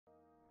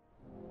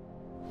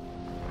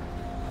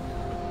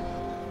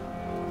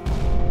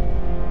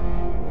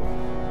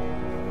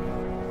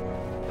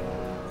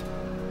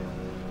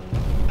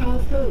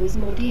flow is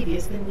more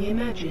devious than we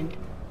imagined.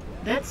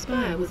 That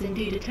spire was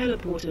indeed a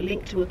teleporter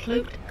linked to a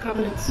cloaked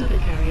Covenant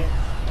supercarrier,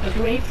 a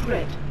grave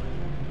threat.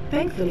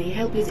 Thankfully,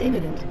 help is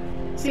imminent.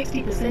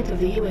 60% of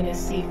the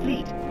UNSC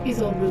fleet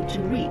is en route to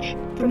Reach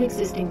from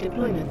existing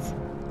deployments.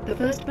 The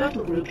first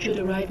battle group should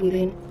arrive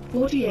within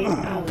 48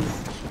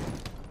 hours.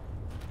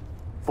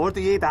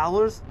 48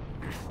 hours?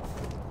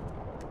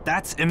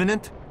 That's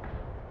imminent?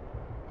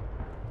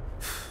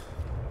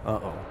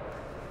 Uh-oh.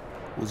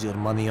 Who's your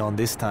money on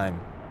this time?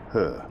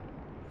 Her.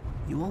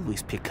 You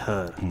always pick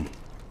her.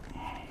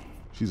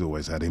 She's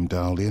always had him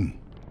dialed in.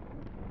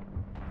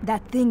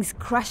 That thing's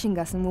crushing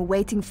us and we're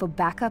waiting for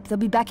backup. They'll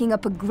be backing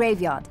up a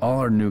graveyard. All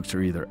our nukes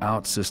are either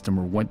out system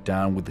or went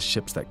down with the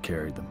ships that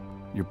carried them.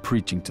 You're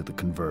preaching to the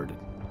converted.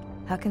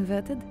 How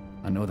converted?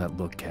 I know that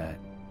look, Cat.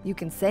 You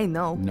can say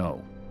no.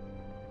 No.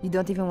 You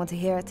don't even want to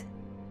hear it?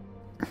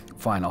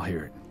 Fine, I'll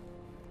hear it.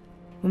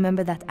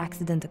 Remember that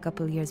accident a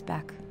couple years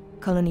back?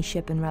 Colony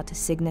ship en route to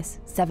Cygnus,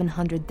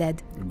 700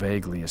 dead.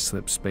 Vaguely a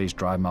slip space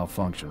drive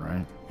malfunction,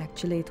 right?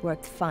 Actually, it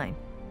worked fine.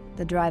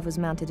 The drive was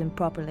mounted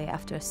improperly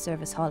after a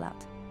service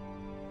haul-out.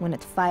 When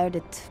it fired,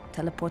 it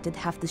teleported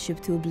half the ship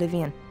to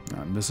oblivion.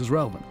 This is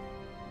relevant.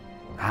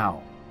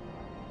 How?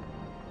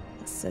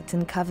 A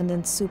certain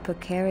Covenant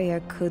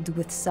supercarrier could,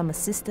 with some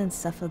assistance,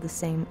 suffer the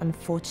same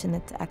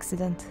unfortunate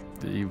accident.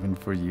 Even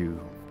for you,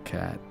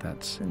 Cat,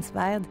 that's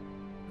Inspired?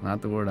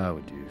 not the word I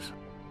would use.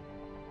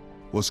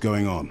 What's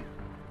going on?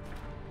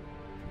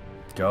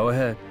 Go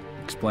ahead.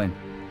 Explain.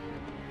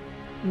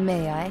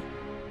 May I?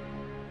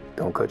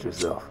 Don't cut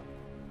yourself.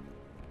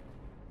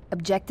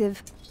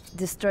 Objective: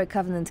 destroy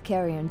Covenant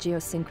carrier in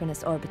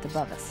geosynchronous orbit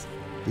above us.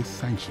 With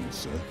sanctions,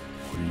 sir.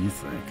 What do you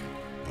think?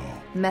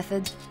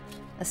 Method: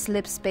 a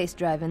slip space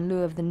drive in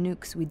lieu of the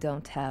nukes we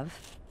don't have.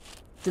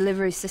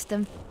 Delivery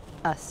system: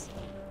 us.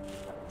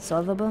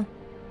 Solvable?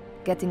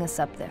 Getting us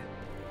up there.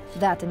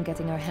 That and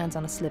getting our hands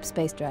on a slip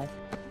space drive.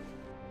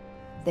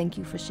 Thank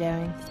you for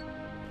sharing.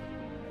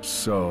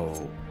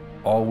 So,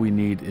 all we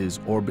need is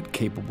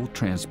orbit-capable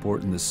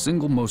transport and the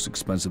single most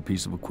expensive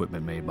piece of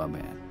equipment made by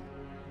man.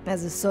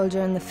 As a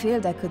soldier in the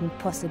field, I couldn't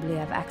possibly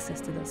have access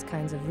to those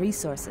kinds of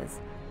resources.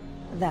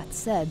 That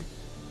said,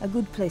 a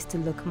good place to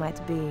look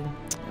might be,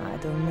 I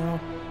don't know,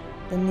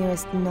 the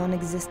nearest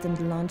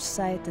non-existent launch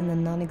site in the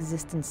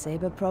non-existent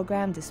Sabre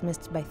program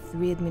dismissed by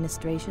 3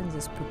 administrations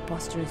as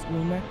preposterous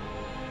rumor,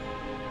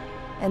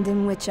 and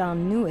in which our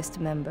newest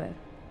member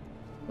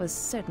was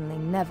certainly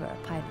never a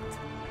pilot.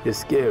 You're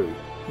scary.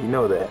 You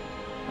know that.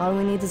 All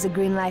we need is a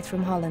green light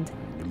from Holland.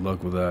 Good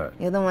luck with that.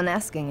 You're the one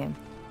asking him.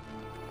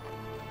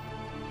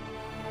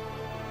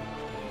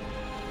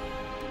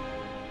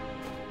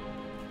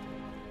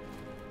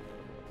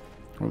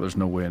 Well, there's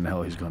no way in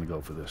hell he's gonna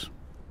go for this.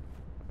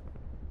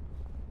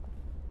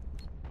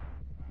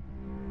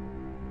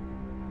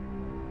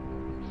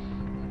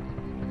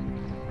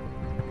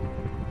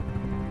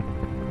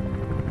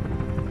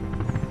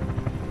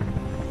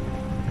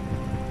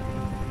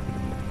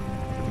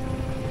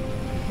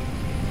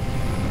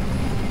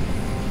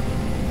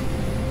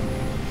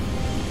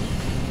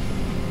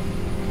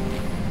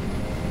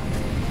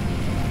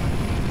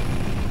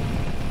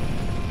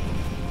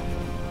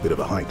 Bit of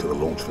a hike to the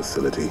launch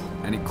facility.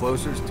 Any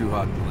closer? It's too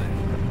hot to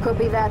land.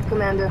 Copy that,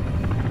 Commander.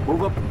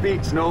 Move up the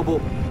beach, Noble.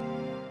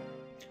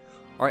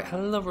 Alright,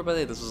 hello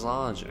everybody, this is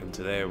Llodg, and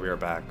today we are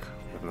back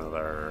with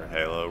another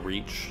Halo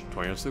Reach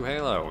 20 years through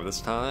Halo, this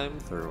time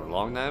through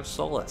Long Knife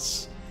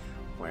Solace,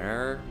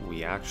 where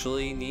we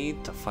actually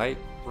need to fight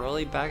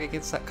really back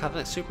against that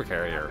Covenant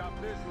supercarrier,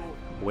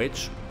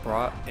 which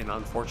brought an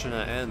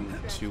unfortunate end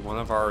to one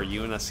of our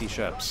UNSC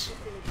ships.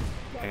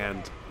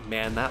 And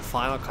man, that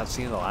final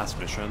cutscene of the last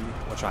mission,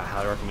 which I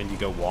highly recommend you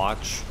go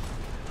watch,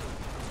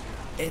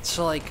 it's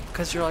like,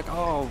 because you're like,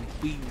 oh,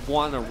 we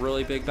won a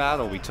really big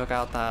battle. We took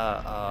out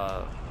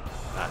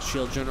that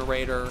shield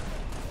generator,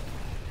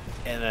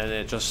 and then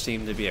it just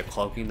seemed to be a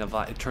cloaking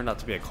device. It turned out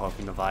to be a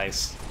cloaking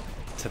device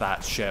to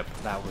that ship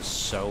that was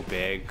so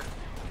big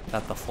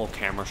that the full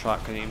camera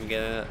shot couldn't even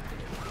get it.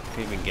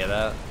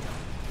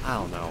 I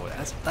don't know.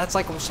 That's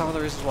like some of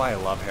the reasons why I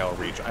love Halo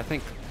Reach. I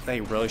think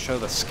they really show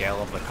the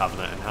scale of the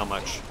Covenant and how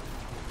much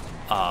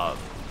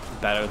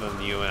better than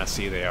the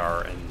UNSC they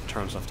are in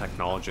terms of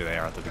technology they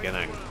are at the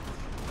beginning.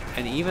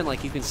 And even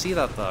like you can see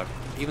that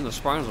even the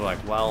Spartans are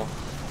like, well,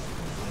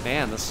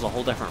 man, this is a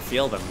whole different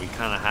field than we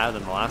kind of had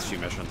in the last few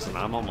missions, and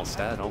I'm almost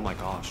dead. Oh my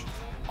gosh.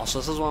 Also,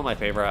 this is one of my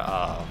favorite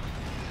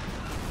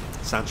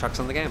soundtracks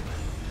in the game.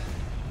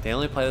 They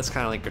only play this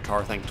kind of like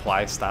guitar thing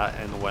twice, that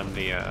and when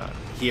the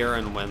here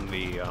and when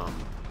the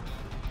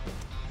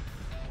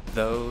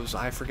those,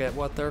 I forget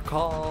what they're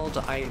called.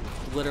 I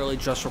literally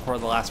just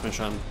recorded the last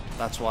mission.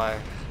 That's why.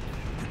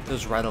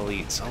 Those red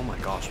elites. Oh my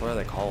gosh, what are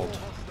they called?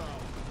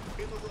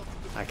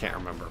 I can't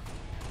remember.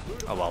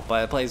 Oh well,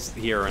 but it plays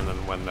here and then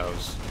when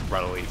those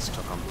red elites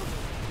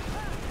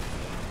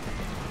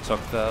took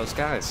those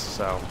guys.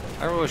 So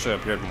I really wish it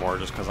appeared more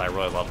just because I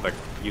really love the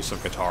use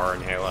of guitar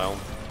in Halo.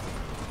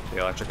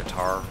 The electric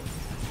guitar.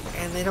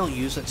 And they don't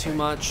use it too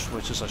much,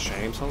 which is a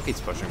shame. Someone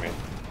keeps pushing me.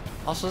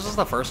 Also, this is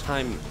the first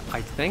time,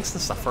 I think this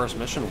is the first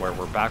mission where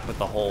we're back with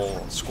the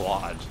whole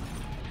squad,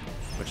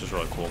 which is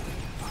really cool.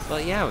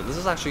 But yeah, this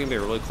is actually going to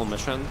be a really cool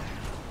mission.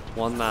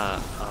 One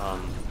that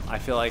I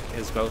feel like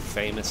is both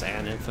famous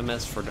and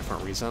infamous for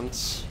different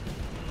reasons.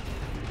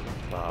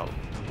 But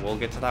we'll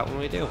get to that when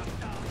we do.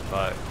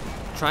 But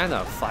trying to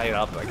fight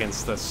up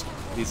against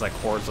these like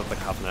hordes of the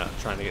Covenant,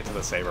 trying to get to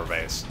the Sabre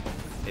base,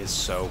 is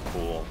so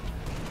cool.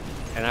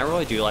 And I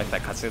really do like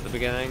that cutscene at the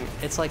beginning.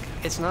 It's like,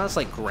 it's not as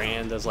like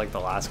grand as like the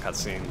last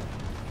cutscene,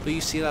 but you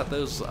see that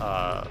those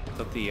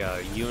that the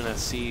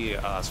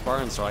UNSC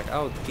Spartans are like,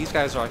 oh, these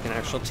guys are like an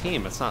actual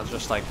team. It's not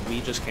just like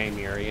we just came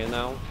here, you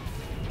know.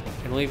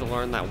 And we even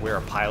learned that we're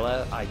a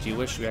pilot. I do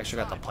wish we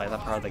actually got to play that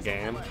part of the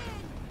game,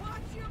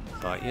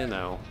 but you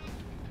know,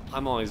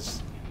 I'm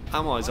always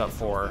up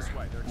for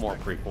more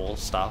prequel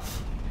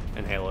stuff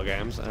in Halo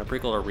games, and a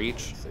prequel to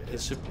Reach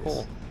is super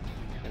cool.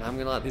 And I'm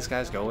gonna let these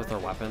guys go with their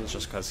weapons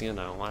just because, you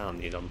know, I don't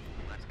need them.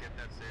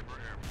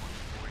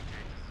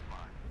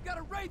 Got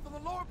a raid from the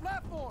lower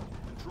platform.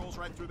 Controls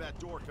right through that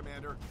door,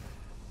 Commander.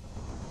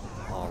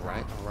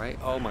 Alright, alright.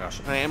 Oh my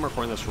gosh. I am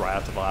recording this right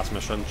after the last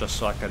mission just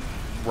so I could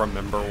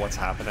remember what's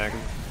happening.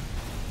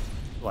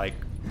 Like,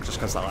 just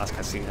because that last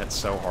cutscene hit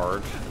so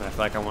hard. And I feel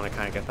like I want to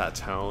kind of get that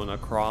tone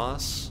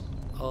across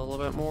a little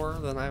bit more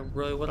than I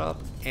really would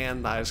have.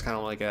 And I just kind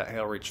of want to get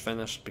Halo Reach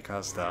finished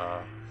because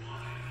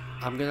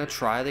I'm gonna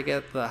try to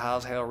get the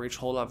How's Halo Reach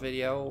holdup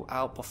video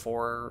out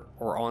before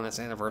or on its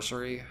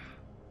anniversary.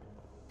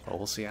 But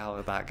we'll see how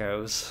that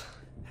goes.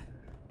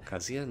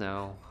 Cause you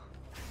know,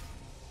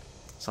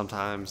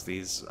 sometimes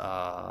these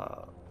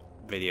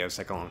videos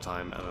take a long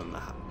time, and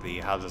then the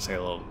How Does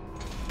Halo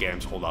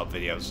games hold up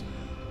videos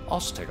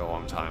also take a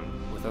long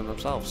time within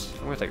themselves.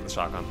 I'm gonna take the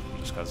shotgun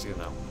just cause, you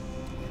know,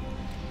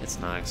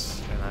 it's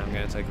nice. And I'm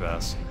gonna take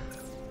this.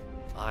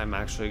 I'm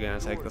actually gonna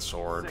take the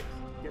sword.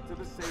 Get to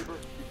the Sabre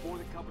before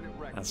the Covenant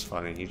wreck. That's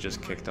funny, he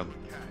just kicked him.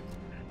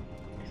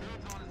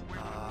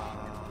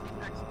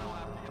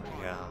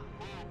 Yeah.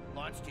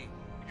 Launch team.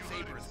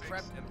 Sabre is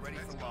prepped and ready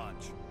for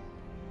launch.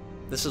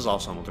 This is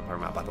also a multiplayer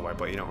map, by the way,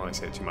 but you don't really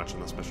see it too much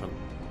in this mission.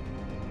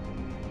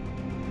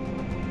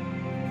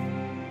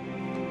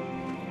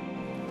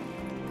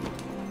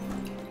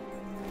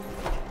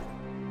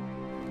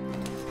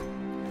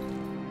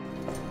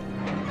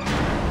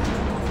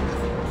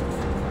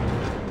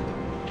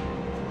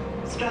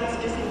 Struts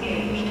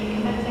disengaged.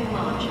 Commencing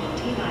launch in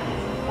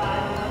T-minus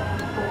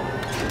 5, 4,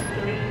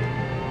 3,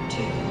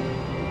 2.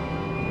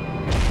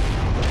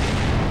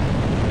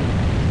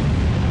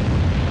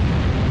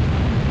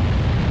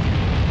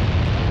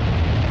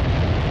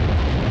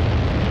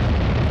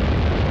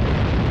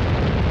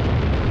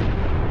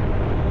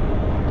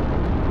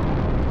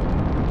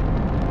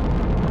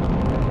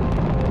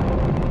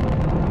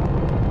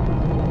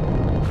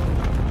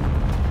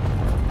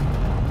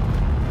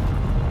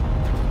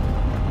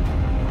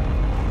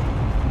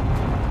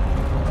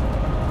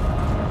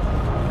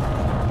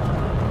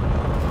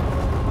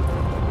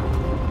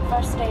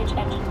 First stage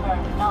engine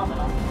burn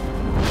nominal.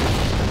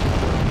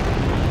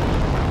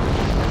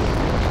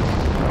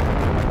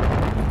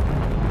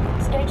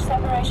 Stage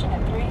separation in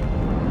 3,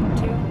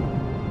 2,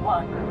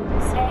 1.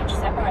 Stage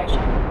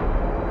separation.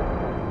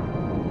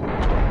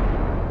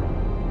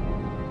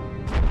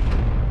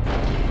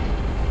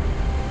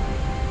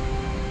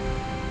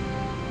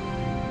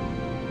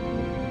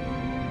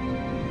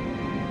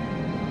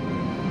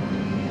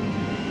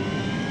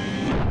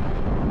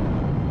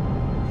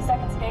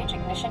 Second stage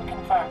ignition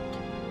confirmed.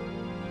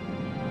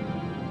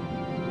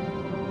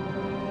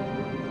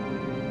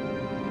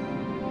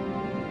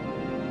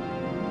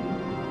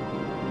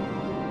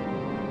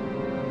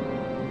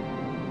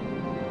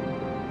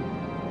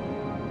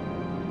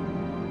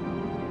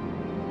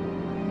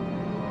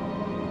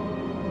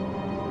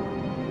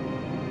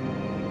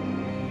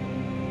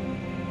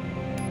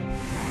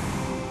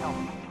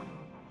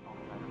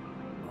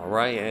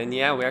 Alright, and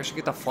yeah, we actually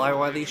get to fly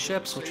one of these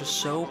ships, which is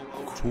so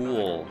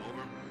cool.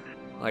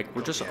 Like,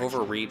 we're just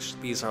over Reach.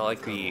 These are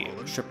like the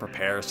ship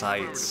repair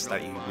sites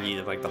that you read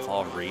in like the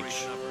Fall of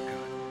Reach.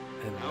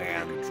 And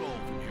man,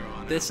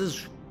 this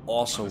is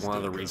also one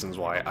of the reasons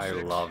why I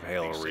love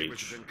Halo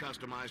Reach.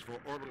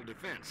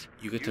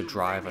 You get to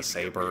drive a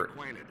Sabre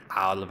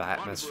out of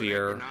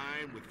atmosphere.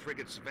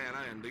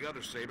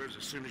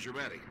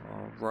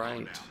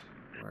 Alright,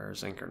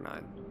 where's Anchor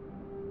 9?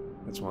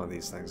 It's one of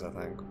these things, I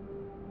think.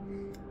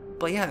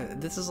 But yeah,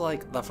 this is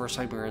like the first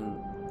time we're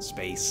in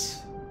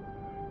space,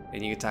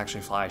 and you get to actually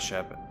fly a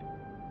ship,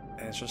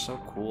 and it's just so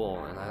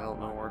cool, and I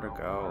don't know where to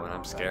go, and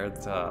I'm scared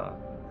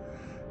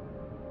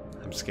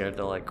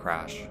to like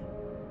crash.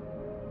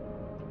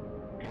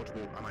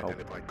 Multiple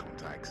unidentified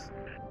contacts.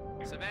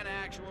 Savannah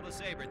actual to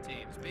Sabre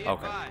teams. Be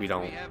Okay, advised, we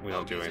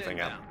don't do anything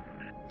yet.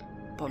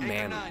 But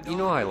man, you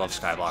know I love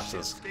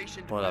skyboxes,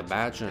 but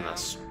imagine a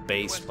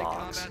space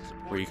box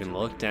where you can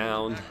look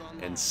down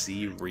and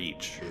see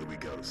Reach. Here we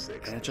go,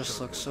 6. And it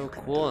just looks so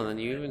cool, and then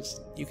you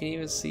can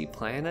even see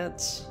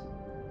planets.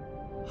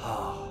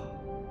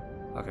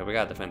 Okay, we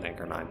gotta defend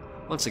Anchor 9.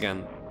 Once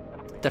again,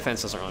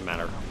 defense doesn't really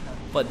matter.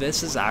 But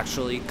this is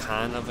actually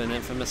kind of an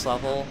infamous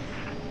level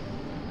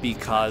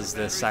because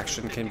this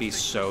section can be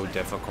so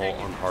difficult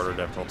on harder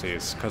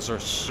difficulties because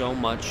there's so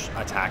much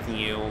attacking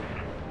you.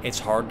 It's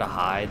hard to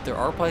hide. There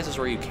are places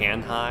where you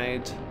can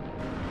hide,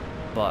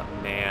 but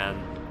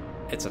man,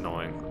 it's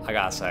annoying. I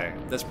gotta say,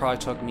 this probably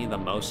took me the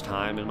most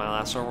time in my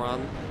lasso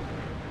run.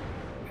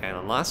 And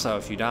on lasso,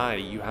 if you die,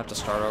 you have to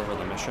start over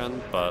the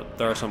mission, but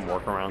there are some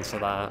workarounds to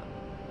that.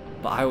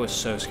 But I was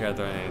so scared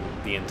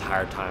the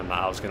entire time that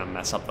I was gonna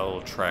mess up the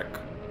little trick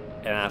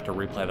and I have to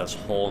replay this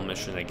whole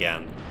mission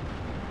again.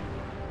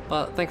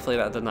 But thankfully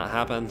that did not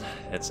happen.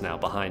 It's now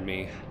behind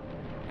me,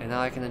 and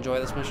now I can enjoy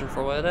this mission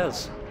for what it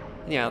is.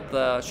 And yeah,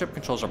 the ship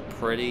controls are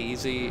pretty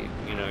easy.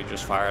 You know, you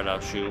just fire it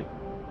up, shoot,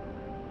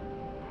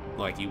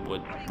 like you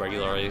would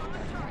regularly.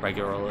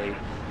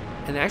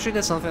 And they actually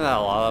did something that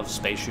a lot of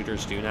space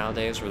shooters do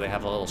nowadays, where they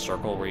have a little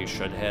circle where you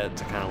should hit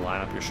to kind of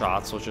line up your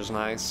shots, which is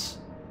nice.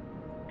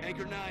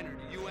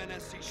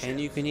 And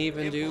you can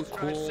even do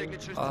cool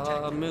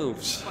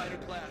moves.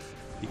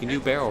 You can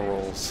do barrel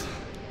rolls.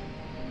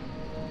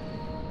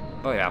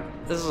 Oh yeah,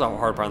 this is a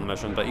hard part of the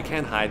mission, but you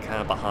can hide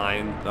kind of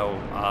behind the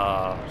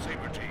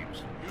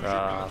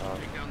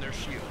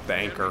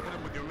anchor.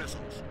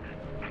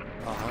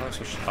 Oh, how do I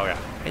switch? Oh yeah,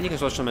 and you can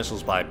switch the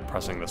missiles by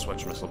pressing the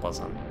switch missile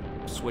button.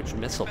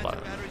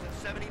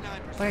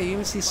 But yeah, you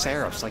even see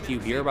serifs, like you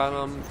hear about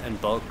them in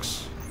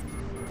books,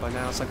 but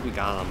now it's like we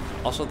got them.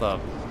 Also,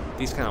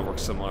 these kind of work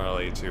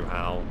similarly to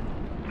how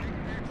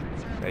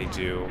they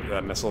do the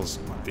missiles,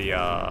 the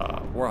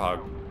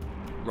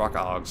rocket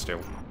hogs do.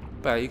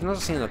 But you can also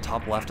see in the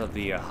top left of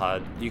the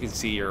HUD, you can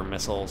see your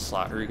missile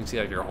slot, or you can see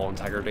like your hull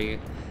integrity.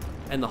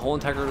 And the hull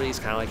integrity is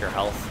kind of like your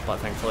health, but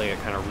thankfully it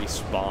kind of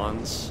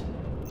respawns.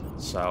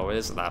 So it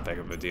isn't that big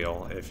of a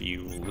deal if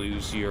you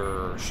lose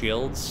your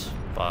shields.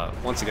 But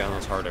once again,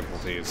 those hard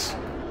difficulties,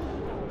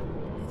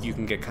 you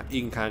can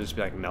kind of just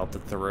be like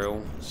melted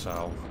through.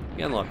 So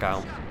be on the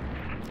lookout.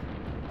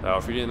 Though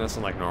if you're doing this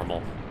in like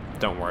normal,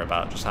 don't worry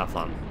about it, just have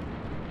fun.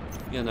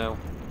 You know.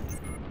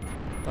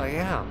 But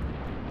yeah.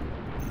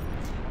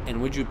 And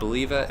would you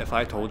believe it if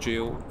I told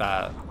you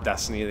that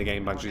Destiny, the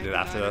game Bungie did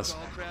after this,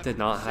 did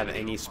not have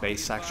any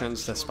space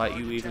sections, despite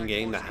you even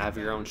getting to have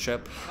your own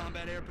ship?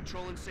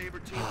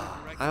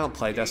 I don't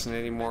play Destiny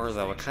anymore,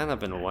 though I kind of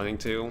been wanting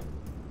to.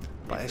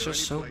 But it's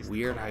just so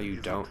weird how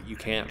you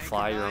can't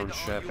fly your own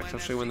ship,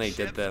 especially when they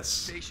did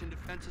this.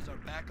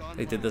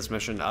 They did this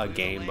mission a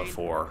game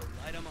before.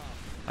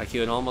 Like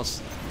you would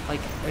almost, like,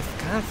 it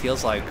kind of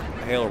feels like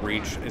Halo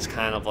Reach is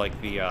kind of like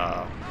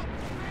the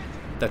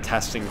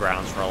testing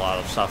grounds for a lot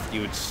of stuff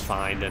you would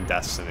find in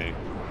Destiny.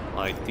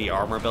 Like, the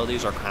armor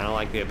abilities are kind of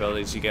like the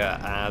abilities you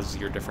get as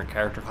your different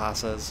character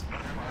classes.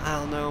 I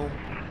don't know.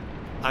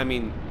 I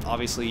mean,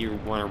 obviously you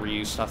want to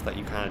reuse stuff that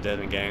you kind of did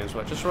in games,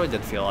 but it just really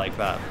did feel like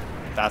that.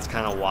 That's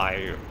kind of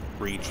why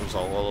Reach was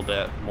a little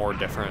bit more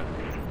different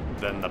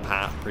than the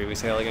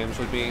previous Halo games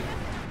would be.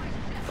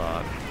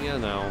 But, you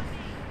know,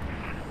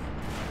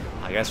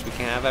 I guess we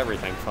can't have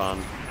everything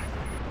fun.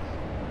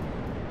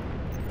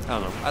 I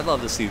don't know. I'd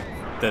love to see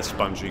this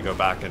Bungie go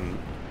back and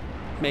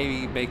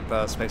maybe make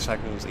the space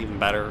sections even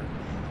better,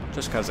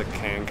 just because it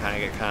can kind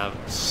of get kind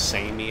of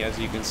samey, as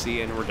you can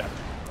see, and we're dead.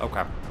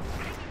 Okay.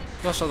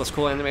 You also have this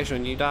cool animation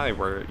when you die,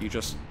 where you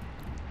just,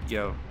 you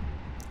know,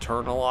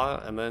 turn a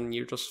lot, and then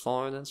you're just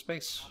falling in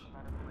space.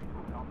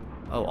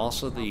 Oh,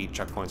 also the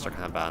checkpoints are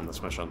kind of bad in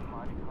this mission.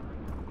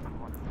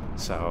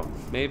 So,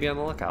 maybe on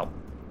the lookout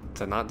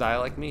to not die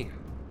like me.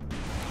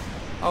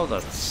 Oh, the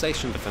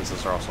station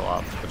defenses are also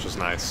up, which is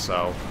nice,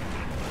 so,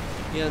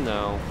 you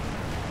know,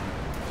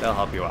 they'll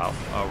help you out.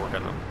 Oh,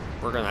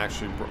 we're gonna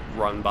actually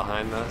run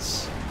behind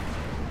this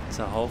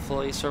to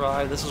hopefully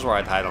survive. This is where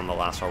I'd hide on the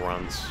lasso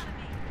runs,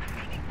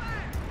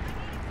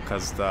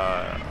 because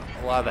a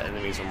lot of the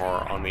enemies are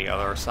more on the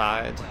other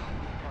side.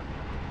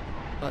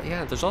 But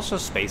yeah, there's also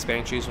space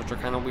banshees, which are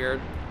kind of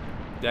weird.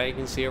 Yeah, you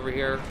can see over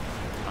here.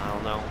 I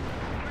don't know.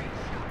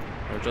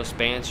 They're just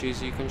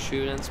banshees you can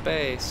shoot in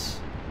space.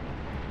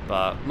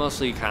 But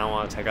mostly you kind of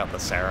want to take out the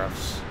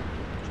serifs,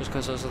 just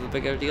because those are the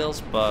bigger deals.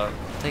 But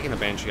taking a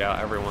banshee out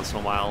every once in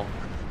a while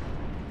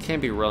can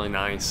be really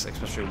nice,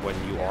 especially when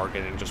you are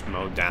getting just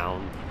mowed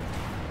down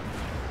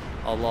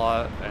a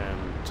lot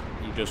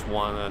and you just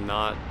want to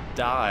not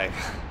die.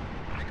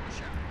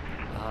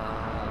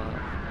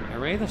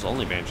 Maybe there's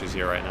only banshees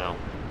here right now.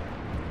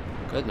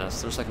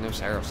 Goodness, there's like no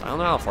serifs. I don't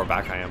know how far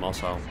back I am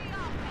also.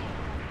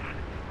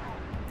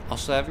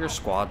 Also, have your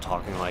squad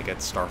talking like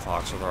it's Star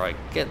Fox, where they're like,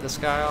 get this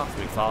guy off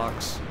me,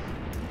 Fox.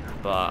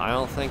 But I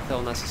don't think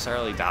they'll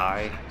necessarily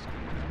die.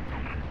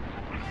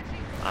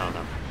 I don't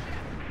know.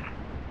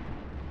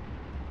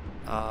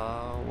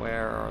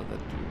 Where are the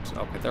dudes?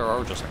 Okay, there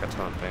are just like a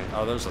ton of things.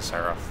 Oh, there's a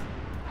seraph.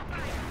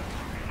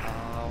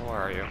 Where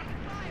are you?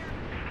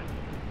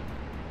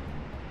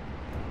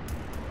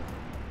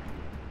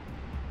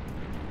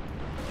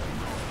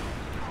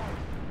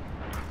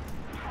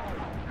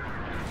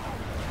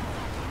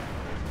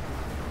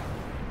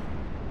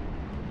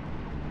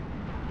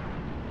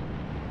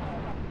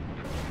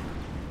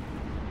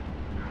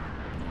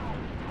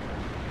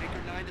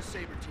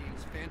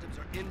 teams, Phantoms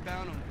are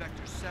inbound on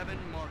Vector 7,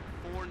 Mark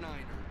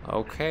 49er.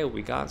 Okay,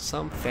 we got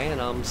some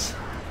Phantoms.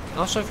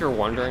 Also, if you're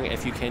wondering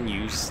if you can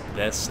use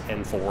this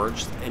in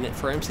Forged, and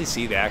for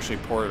MCC they actually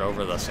ported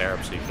over the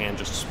Sabre, so you can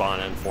just spawn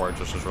in Forged,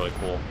 which is really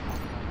cool.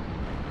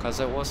 Because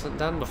it wasn't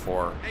done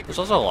before. There's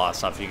also a lot of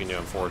stuff you can do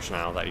in Forge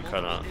now that you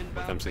couldn't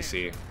with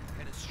MCC.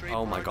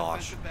 Oh my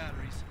gosh.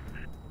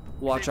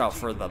 Watch out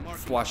for the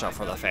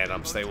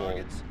Phantoms. They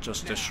will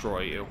just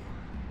destroy you,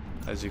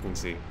 as you can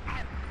see.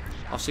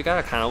 Also, you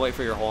gotta kind of wait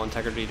for your whole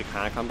integrity to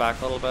kind of come back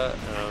a little bit,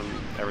 and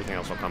everything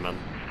else will come in.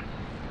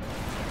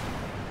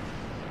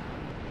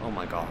 Oh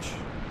my gosh.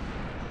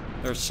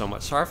 There's so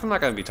much. Sorry if I'm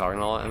not gonna be talking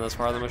a lot in this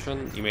part of the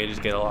mission. You may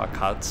just get a lot of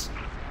cuts,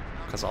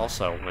 because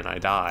also when I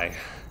die,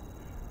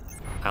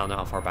 I don't know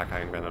how far back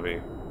I'm gonna be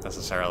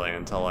necessarily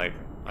until like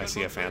I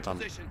see a Phantom.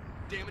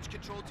 Damage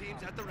control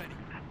teams at the ready.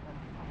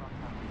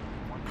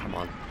 Come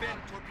on.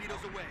 Phantom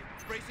torpedoes away.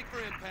 Bracing for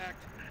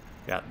impact.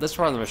 Yeah, this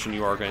part of the mission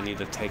you are gonna need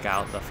to take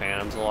out the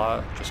Phantoms a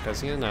lot, just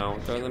because you know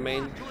they're the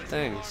main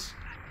things.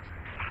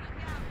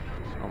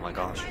 Oh my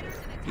gosh,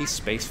 these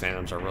space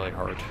Phantoms are really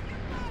hard.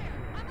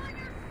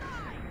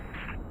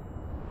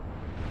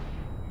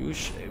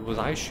 Was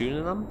I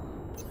shooting them?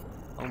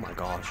 Oh my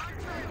gosh.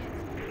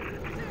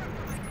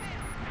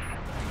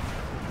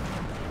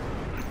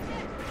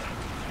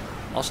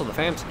 Also, the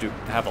Phantoms do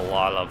have a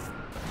lot of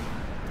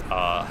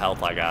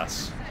health, I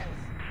guess.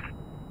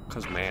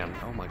 Cause man,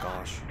 oh my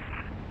gosh.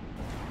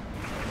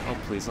 Oh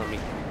please let me,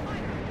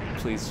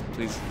 please.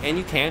 And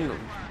you can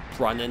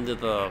run into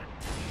the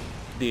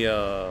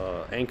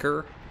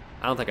anchor.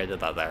 I don't think I did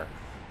that there.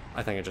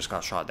 I think I just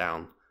got shot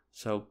down.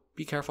 So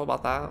be careful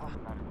about that.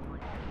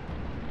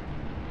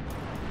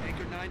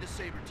 Anchor 9 to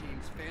Sabre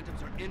teams.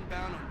 Phantoms are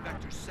inbound on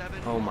Vector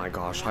 7. Oh my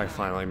gosh, I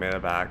finally made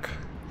it back.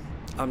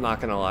 I'm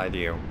not gonna lie to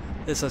you.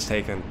 This has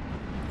taken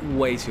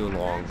way too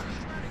long.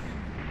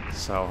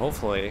 So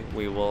hopefully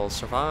we will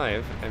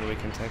survive and we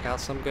can take out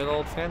some good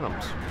old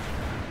Phantoms.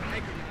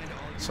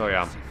 So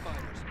yeah,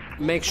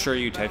 make sure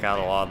you take out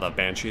a lot of the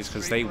Banshees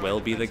because they will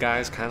be the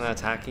guys kind of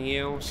attacking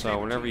you. So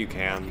whenever you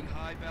can,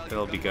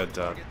 it'll be good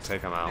to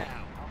take them out.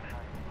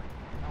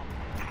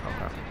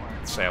 Okay.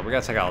 So yeah, we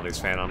gotta take out all these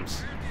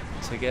Phantoms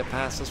to get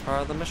past this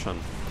part of the mission.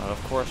 But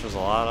of course, there's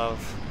a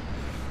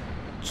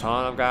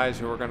ton of guys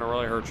who are gonna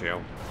really hurt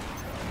you.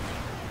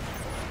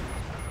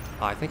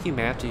 I think you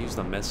may have to use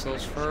the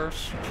missiles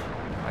first.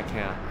 I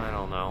can't. I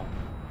don't know.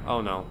 Oh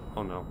no.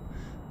 Oh no.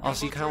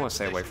 Also, you kind of want to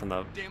stay away from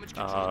the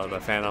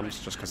Phantoms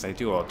just because they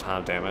do a ton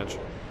of damage.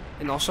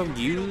 And also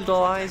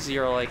utilize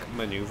your like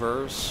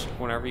maneuvers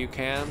whenever you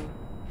can,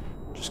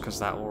 just because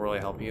that will really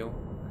help you.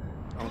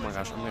 Oh my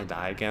gosh, I'm gonna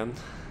die again.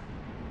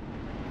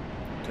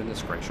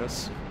 Goodness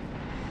gracious.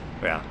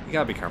 But yeah, you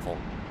gotta be careful.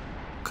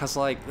 Because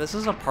like this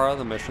is a part of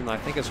the mission that I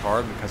think is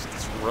hard because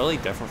it's really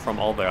different from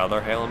all the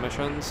other Halo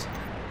missions.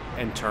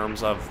 In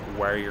terms of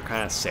where you're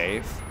kind of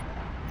safe,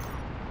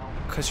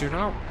 because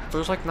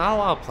there's like not a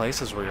lot of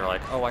places where you're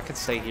like, oh, I could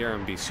stay here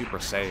and be super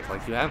safe.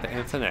 Like you have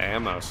infinite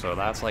ammo, so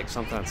that's like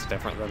something that's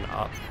different than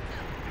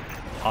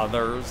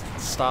other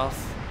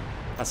stuff.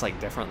 That's like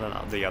different than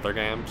the other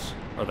games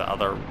or the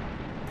other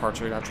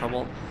parts where you got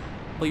trouble.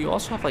 But you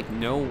also have like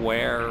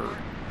nowhere,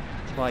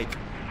 like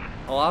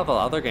a lot of the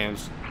other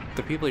games,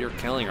 the people you're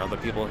killing are the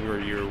people who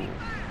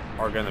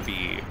are gonna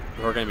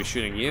be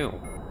shooting you.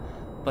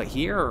 But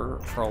here,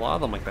 for a lot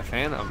of them, like the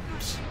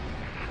Phantoms,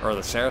 or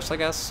the Sabre, I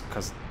guess,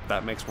 because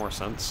that makes more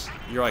sense,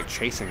 you're like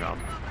chasing them.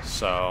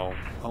 So,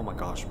 oh my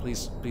gosh,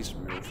 please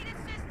move.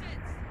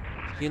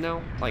 You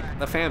know, like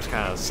the Phantom's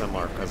kind of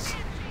similar, because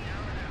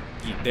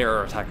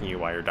they're attacking you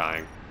while you're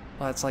dying.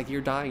 But it's like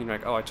you're dying, you're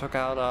like, oh, I took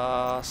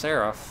out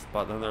Seraph,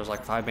 but then there's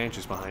like 5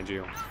 Banshees behind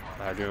you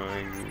that are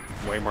doing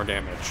way more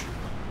damage.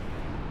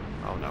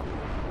 Oh no.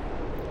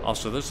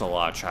 Also, there's a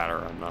lot of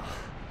chatter in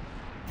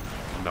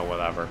the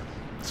whatever.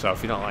 So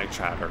if you don't like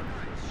chatter,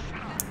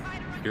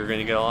 you're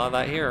gonna get a lot of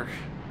that here.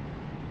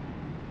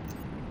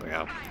 But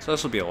yeah, so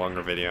this will be a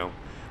longer video,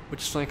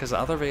 which is funny because the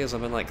other videos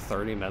have been like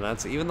 30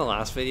 minutes. Even the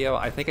last video,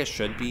 I think it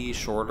should be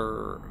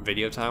shorter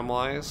video time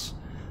wise,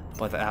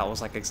 but that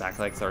was like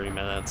exactly like 30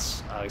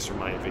 minutes, at least for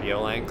my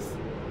video length.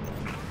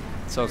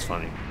 So it's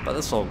funny, but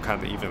this will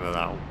kind of even it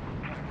out,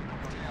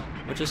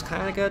 which is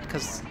kind of good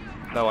because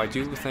though I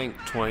do think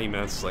 20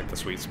 minutes is like the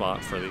sweet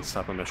spot for these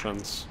type of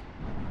missions,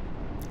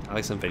 at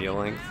least in video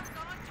length.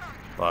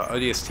 But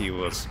ODST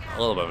was a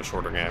little bit of a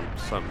shorter game,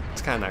 so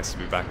it's kind of nice to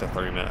be back to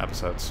 30-minute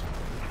episodes.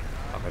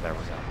 Okay, there we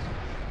go.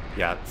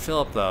 Yeah, fill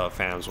up the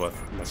Phantoms with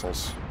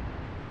missiles.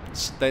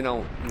 They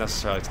don't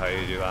necessarily tell you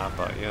to do that,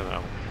 but you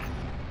know.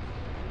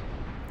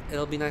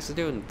 It'll be nice to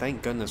do, and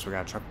thank goodness we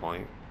got a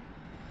checkpoint.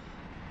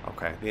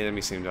 Okay, the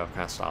enemy seemed to have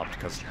kind of stopped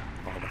because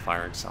all the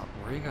firing stopped.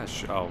 Where are you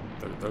guys? Oh,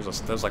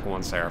 there's like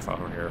one Seraph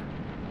over here.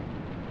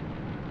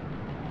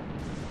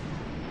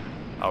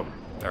 Oh,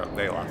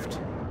 they left.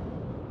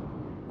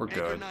 We're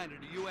good. Anchor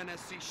 9er to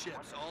UNSC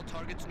ships. All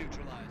targets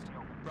neutralized.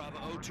 Bravo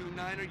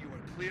 029er, you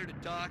are clear to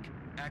dock.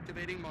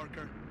 Activating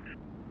marker.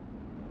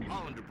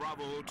 Hollander,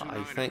 Bravo 029er.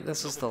 I think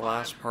this is the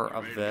last part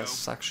of this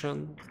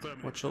section,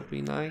 which will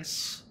be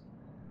nice.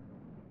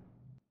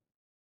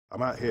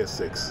 I'm out here,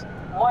 6.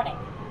 Warning.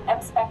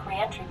 M-Spec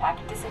re-entry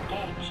pack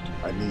disengaged.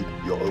 I need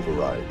your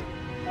override.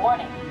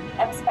 Warning.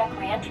 M-Spec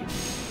re-entry.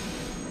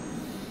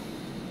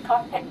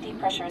 Cockpit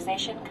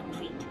depressurization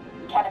complete.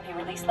 Canopy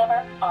release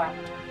lever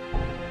armed.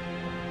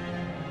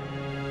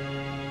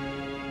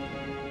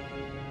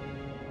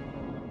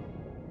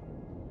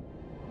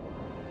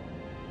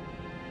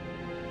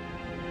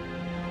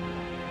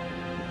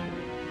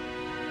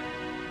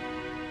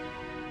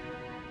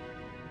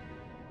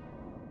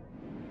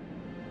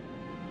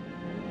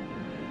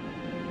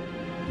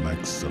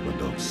 Max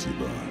Sabadov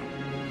Siba.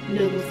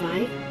 Noble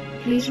 5,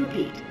 please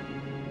repeat.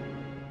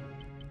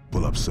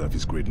 Pull up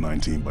surface grid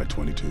 19 by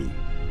 22.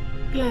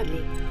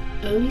 Gladly.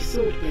 Only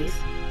sword base,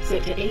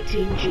 sector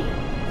 18G.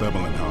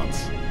 Thermal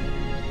enhance.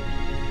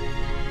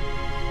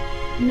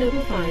 Noble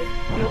 5,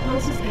 your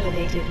pulse is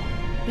elevated.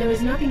 There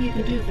is nothing you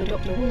can do for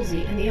Dr.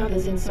 Halsey and the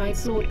others inside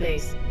sword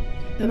base.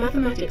 The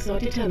mathematics are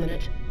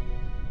determinate.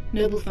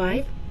 Noble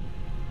 5?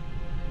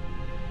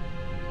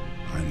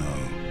 I know.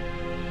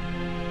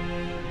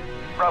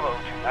 Bravo,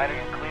 2-9,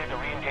 you're clear to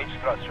re-engage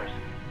thrusters.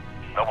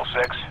 Noble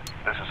 6,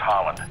 this is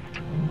Holland.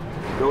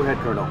 Go ahead,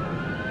 Colonel.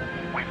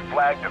 We've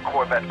flagged a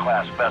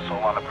Corvette-class vessel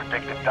on a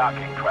predicted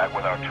docking track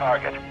with our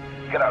target.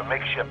 Get our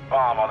makeshift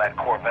bomb on that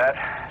Corvette,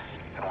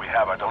 and we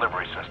have our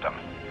delivery system.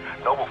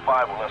 Noble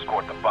 5 will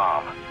escort the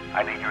bomb.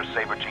 I need your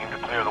Sabre team to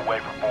clear the way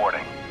for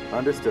boarding.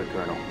 Understood,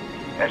 Colonel.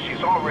 As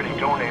she's already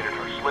donated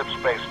her slip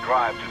space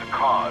drive to the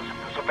cause,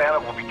 the Savannah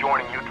will be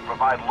joining you to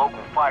provide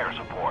local fire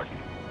support.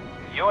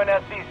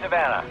 UNSC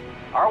Savannah.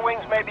 Our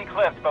wings may be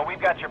clipped, but we've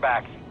got your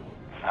back.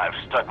 I've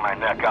stuck my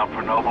neck out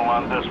for Noble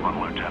on this one,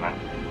 Lieutenant.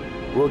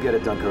 We'll get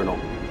it done, Colonel.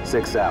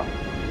 6 out.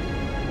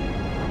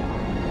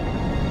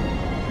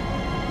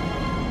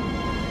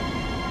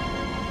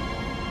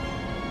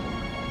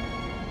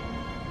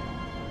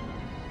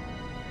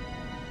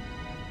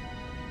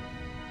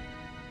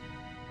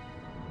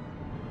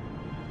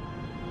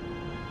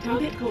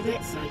 Target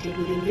Corvette sighted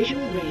within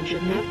visual range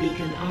of nav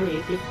beacon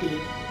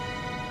RA-15.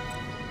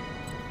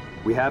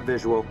 We have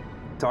visual.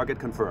 Target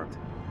confirmed.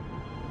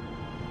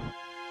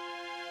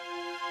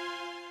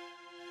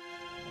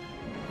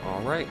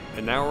 Alright,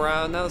 and now we're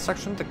at another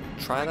section to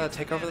try to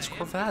take over this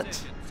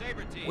Corvette.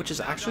 Which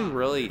is actually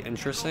really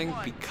interesting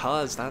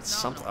because that's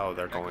something... Oh,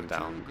 they're going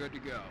down.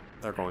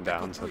 They're going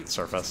down to the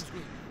surface.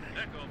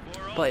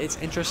 But it's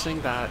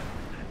interesting that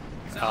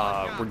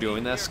we're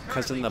doing this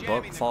because in the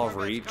book, Fall of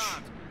Reach...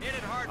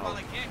 Oh,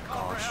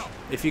 gosh.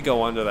 If you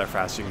go under there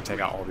fast, you can take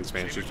out all these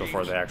Banshees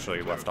before they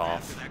actually lift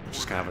off, which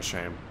is kind of a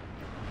shame.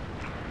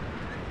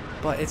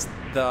 But it's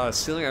the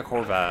stealing a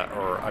Corvette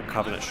or a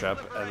Covenant ship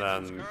and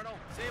then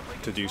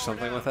to do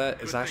something with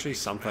it is actually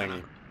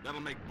something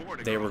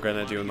they were going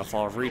to do in the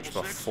Fall of Reach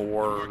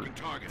before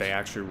they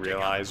actually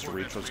realized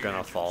Reach was going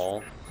to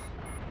fall.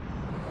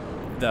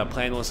 The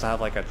plan was to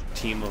have like a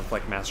team of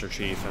like Master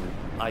Chief and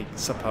I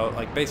suppose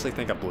like basically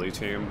think a blue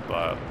team,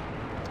 but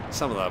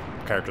some of the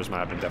characters might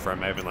have been different.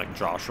 It may have been like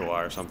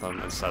Joshua or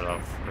something instead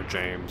of, or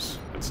James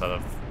instead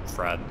of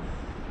Fred.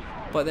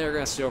 But they were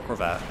going to steal a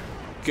Corvette,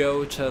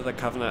 go to the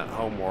Covenant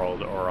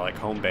homeworld or like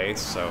home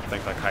base, so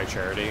think like High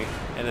Charity,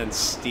 and then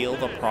steal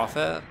the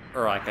Prophet,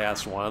 or like I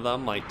asked one of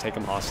them, like take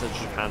him hostage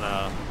to kind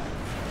of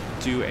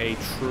do a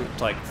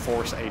truth, like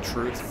force a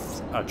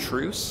truce?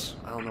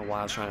 I don't know why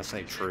I was trying to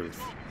say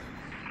truth.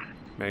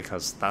 Maybe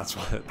because that's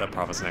what the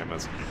Prophet's name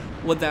is.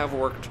 Would that have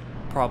worked?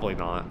 Probably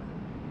not.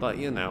 But,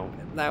 you know,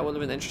 that would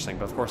have been interesting.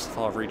 But, of course, the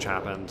Fall of Reach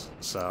happened,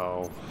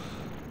 so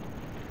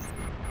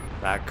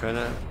that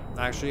couldn't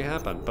actually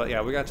happen. But,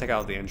 yeah, we got to take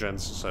out the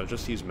engines, so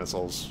just use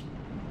missiles.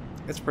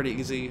 It's pretty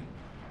easy.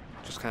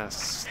 Just kind of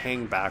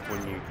hang back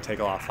when you take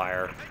a lot of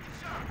fire.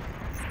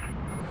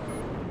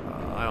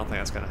 I don't think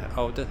that's going to hit.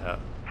 Oh, it did hit.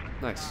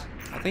 Nice.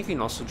 I think you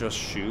can also just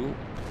shoot.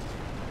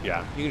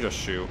 Yeah, you can just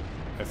shoot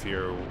if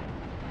you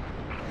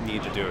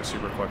need to do it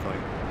super quickly.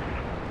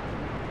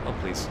 Oh,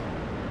 please.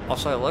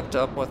 Also, I looked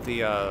up what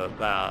the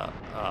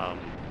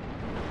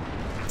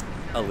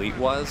elite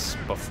was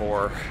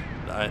before,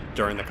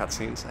 during the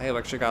cutscenes. Hey, I've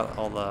actually got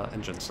all the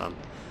engines done.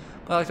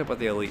 But I looked up what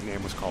the elite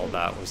name was called.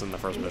 That was in the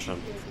first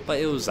mission. But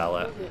it was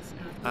Zealot.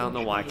 I don't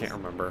know why I can't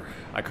remember.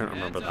 I couldn't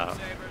remember that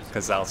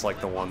because that was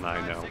like the one that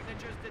I know.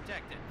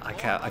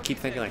 I keep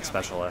thinking like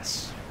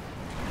Specialists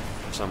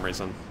for some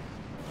reason.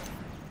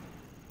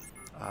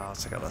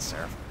 Let's take out this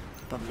Seraph.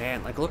 But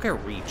man, like look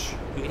at Reach.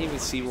 You can even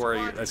see where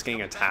it's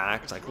getting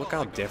attacked. Like look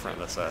how different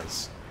this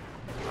is.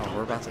 Oh,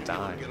 we're about to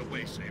die.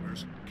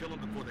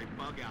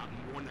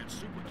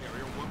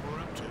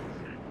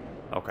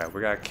 Okay,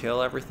 we gotta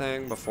kill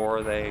everything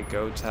before they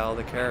go tell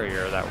the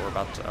carrier that we're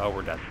about to... Oh,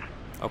 we're dead.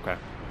 Okay.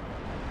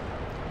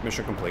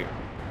 Mission complete.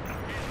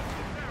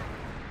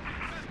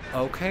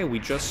 Okay, we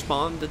just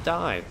spawned to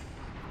die.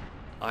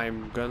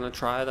 I'm gonna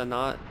try to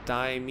not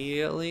die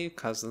immediately,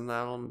 because then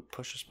that'll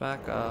push us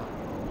back a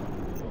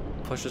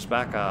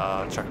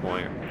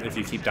checkpoint if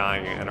you keep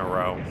dying in a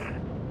row.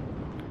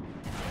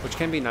 Which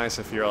can be nice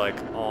if you're like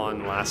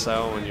on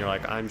Lasso and you're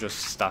like, I'm just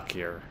stuck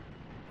here.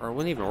 Or it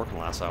wouldn't even work in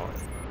Lasso.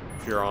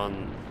 If you're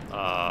on,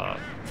 I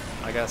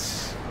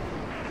guess,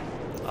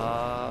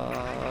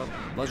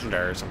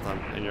 legendary or something,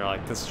 and you're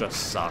like, this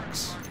just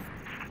sucks.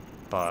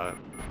 But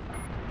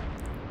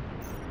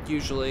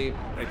usually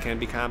it can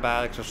be kind of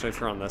bad, especially if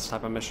you're on this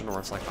type of mission where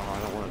it's like, oh, I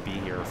don't want to be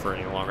here for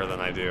any longer than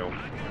I do.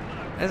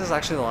 And this is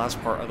actually the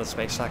last part of the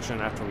space section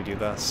after we do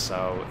this,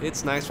 so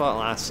it's nice while it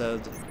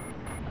lasted.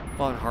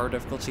 But on hard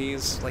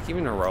difficulties, like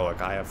even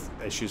heroic, I have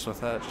issues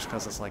with it just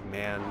because it's like,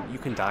 man, you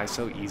can die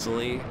so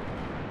easily,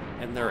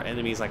 and there are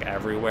enemies like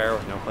everywhere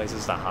with no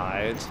places to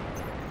hide.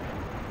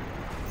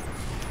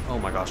 Oh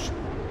my gosh.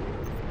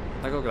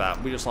 Like, look at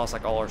that. We just lost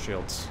like all our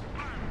shields.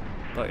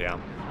 But yeah.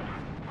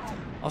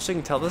 Also, you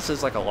can tell this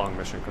is like a long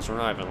mission because we're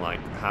not even like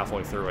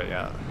halfway through it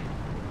yet.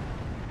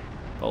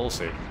 But we'll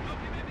see.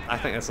 I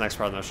think this next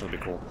part of the mission will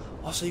be cool.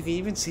 Also, you can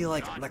even see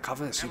like the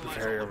Covenant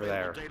supercarrier over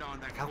there.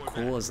 Like, how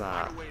cool is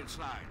that?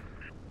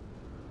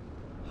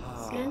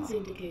 Scans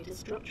indicate a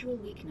structural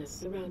weakness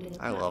surrounding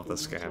a I love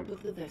this platform on game.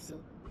 top of the vessel.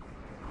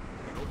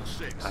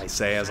 I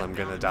say as I'm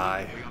gonna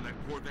die. On that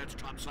Corvette's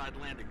topside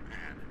landing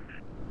pad.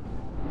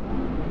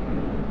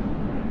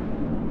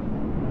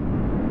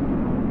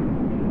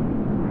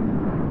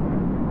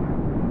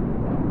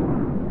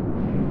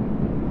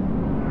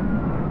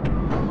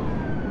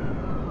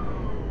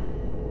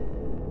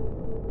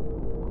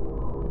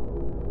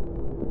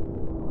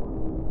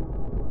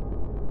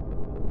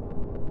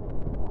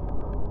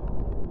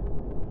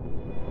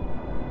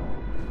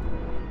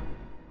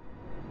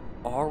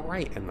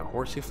 Alright, and the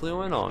horse you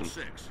flew in on.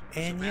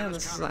 And yeah,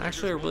 this is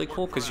actually really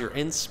cool because you're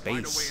in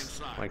space.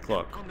 Like,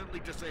 look.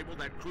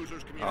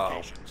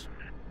 Uh-oh.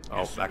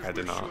 Oh, that guy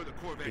did not.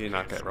 He did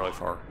not get really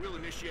far.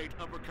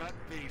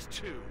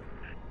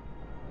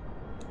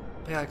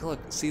 But yeah, like, look,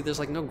 see, there's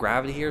like no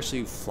gravity here, so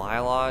you fly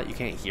a lot. You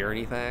can't hear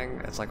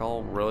anything. It's like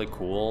all really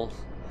cool.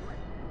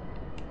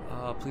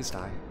 Please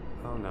die.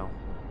 Oh no.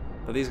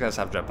 But these guys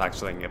have jetpacks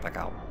so they can get back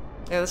out.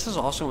 Yeah, this is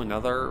also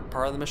another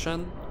part of the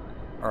mission.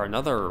 Or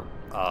another,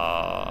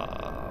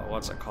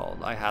 what's it called?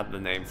 I had the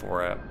name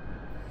for it.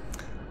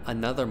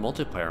 Another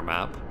multiplayer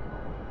map.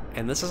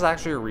 And this is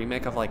actually a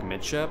remake of like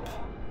Midship,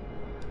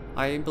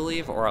 I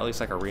believe, or at least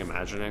like a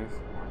reimagining.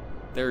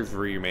 They've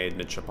remade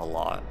Midship a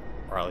lot,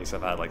 or at least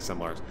I've had like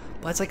similars.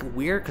 But it's like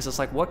weird because it's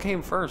like, what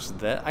came first?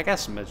 That I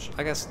guess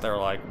they're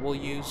like, we'll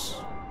use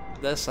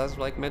this as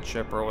like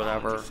Midship or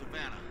whatever.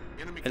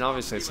 And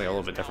obviously it's like a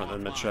little bit different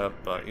than Midship,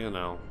 but you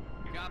know,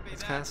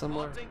 it's kind of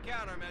similar.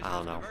 I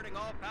don't know.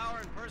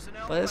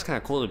 But it's kind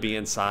of cool to be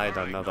inside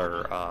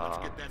another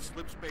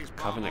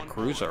Covenant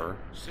cruiser.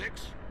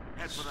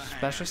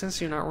 Especially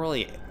since you're not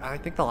really... I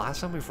think the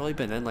last time we've really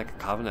been in like a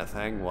Covenant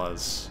thing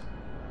was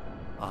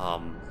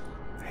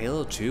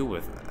Halo 2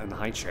 in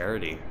High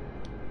Charity.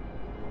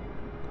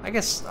 I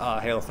guess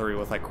Halo 3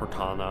 with like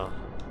Cortana.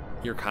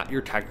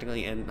 You're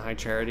technically in High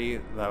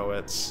Charity, though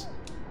it's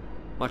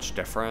much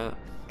different.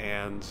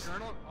 And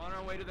on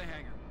our way to the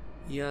hangar.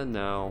 yeah,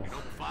 no,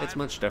 it's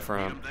much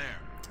different,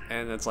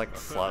 and it's like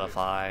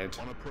floodified.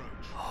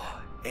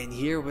 And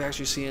here we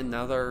actually see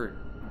another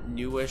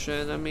newish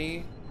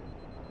enemy.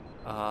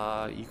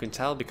 You can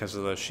tell because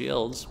of those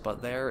shields,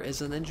 but there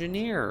is an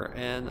engineer,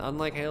 and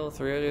unlike Halo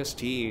 3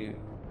 ODST,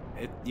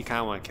 you kind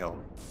of want to kill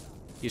him.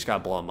 You just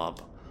gotta blow him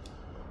up.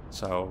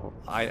 So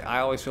I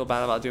always feel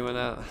bad about doing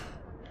it,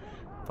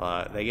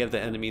 but they give the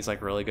enemies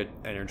like really good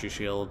energy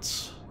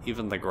shields,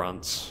 even the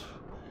grunts.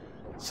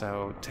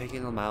 So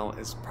taking them out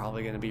is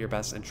probably going to be your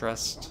best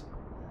interest.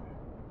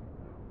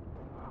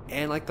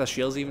 And like the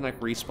shields even like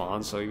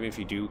respawn, so even if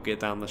you do get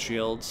down the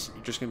shields,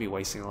 you're just going to be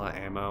wasting a lot of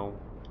ammo.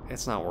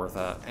 It's not worth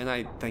it. And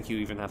I think you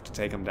even have to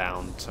take them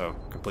down to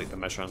complete the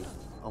mission.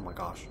 Oh my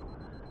gosh.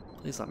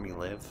 Please let me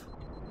live.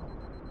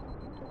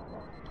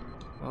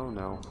 Oh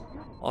no.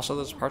 Also,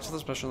 there's parts of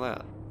this mission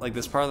that, like,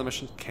 this part of the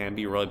mission can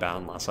be really bad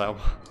in Lasso.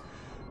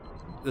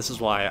 This is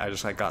why I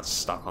just like got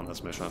stuck on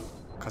this mission.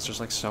 Because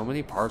there's like so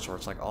many parts where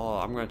it's like, oh,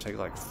 I'm going to take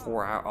like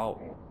 4 hours.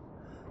 Oh,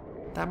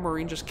 that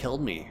Marine just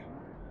killed me.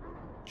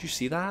 Did you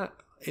see that?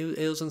 It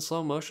was in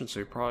slow motion, so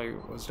it probably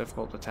was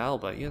difficult to tell,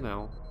 but you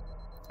know,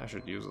 I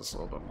should use this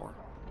a little bit more.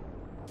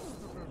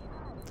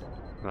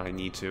 And I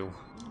need to.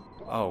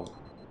 Oh.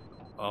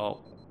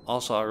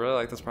 Also, I really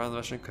like this part of the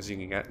mission because you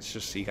can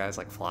just see guys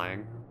like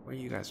flying. What are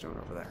you guys doing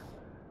over there?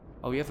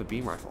 Oh, you have a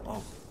beam rifle.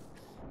 Oh.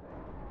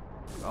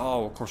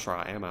 Oh, of course we're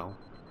out of ammo.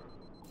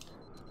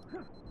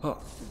 Huh.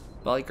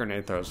 But like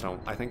grenade throws don't.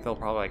 I think they'll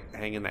probably like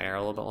hang in the air a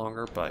little bit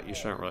longer, but you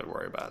shouldn't really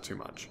worry about it too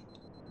much.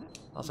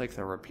 I'll take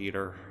the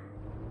repeater.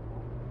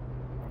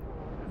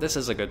 This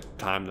is a good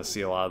time to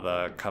see a lot of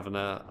the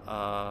Covenant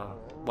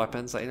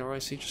weapons that you don't really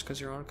see just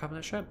because you're on a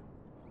Covenant ship.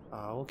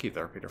 We'll keep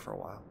the repeater for a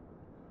while.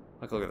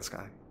 Like, look at this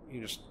guy.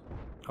 You just...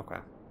 Okay.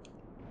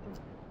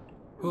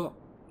 Oh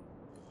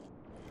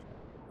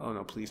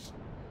no, please.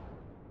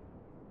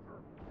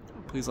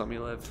 Please let me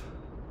live.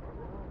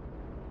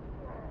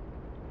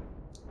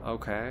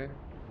 Okay.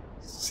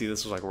 See,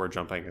 this is like where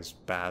jumping is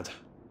bad.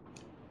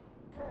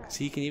 Cause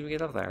he can even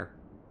get up there.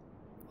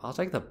 I'll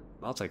take the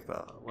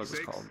what's this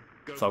called?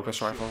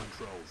 Focus rifle.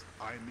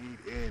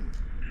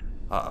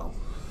 Uh-oh.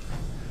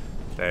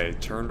 They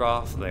turned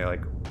off, they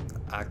like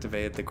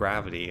activated the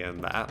gravity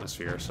and the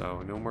atmosphere,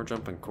 so no more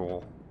jumping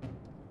cool.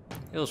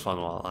 It was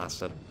fun while it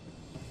lasted.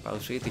 But at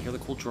least we get to hear the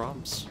cool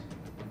drums.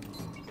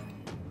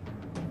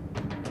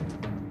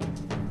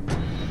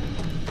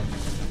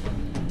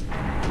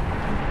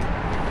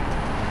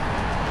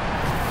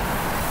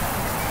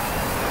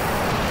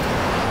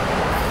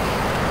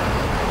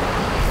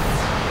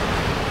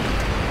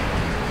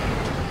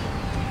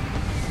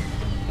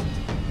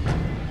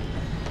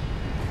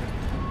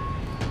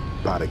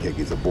 Powder keg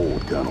is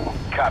aboard, Colonel.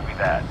 Copy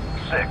that.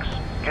 6,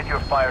 get your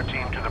fire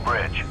team to the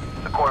bridge.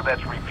 The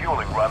Corvette's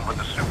refueling run with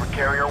the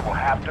supercarrier will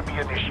have to be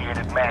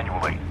initiated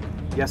manually.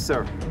 Yes,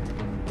 sir.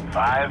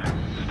 5,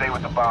 stay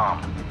with the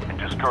bomb and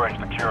discourage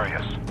the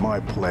curious. My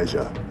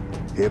pleasure.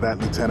 Hear that,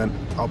 Lieutenant?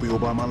 I'll be all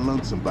by my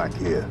lonesome back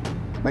here.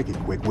 Make it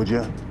quick, would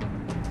you?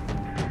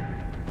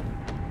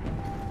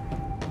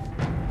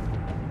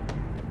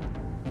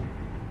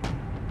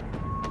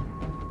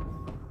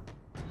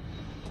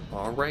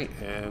 Alright,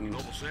 and...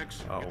 Noble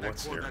 6, oh, get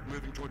what's that here? Corvette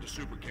moving toward the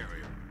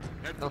supercarrier.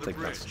 Head I'll for the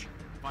take this. bridge.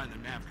 Find the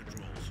nav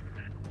controls.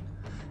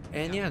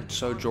 And yeah,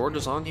 so George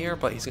is on here,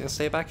 but he's gonna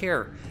stay back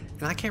here.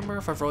 And I can't remember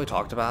if I've really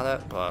talked about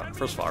it, but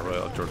first of all, I really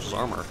love George's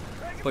armor.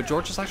 But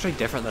George is actually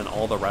different than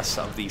all the rest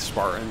of the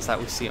Spartans that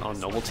we see on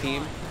Noble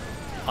Team.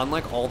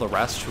 Unlike all the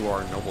rest who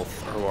are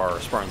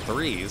Spartan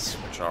 3s,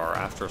 which are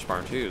after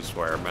Spartan 2s,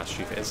 where Master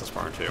Chief is a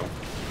Spartan 2,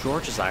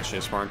 George is actually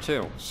a Spartan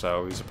 2.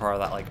 So he's a part of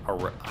that, like,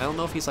 I don't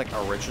know if he's like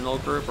original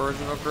group,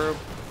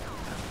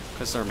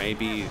 because there may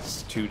be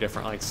 2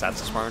 different like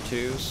sets of Spartan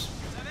 2s.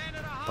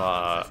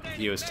 But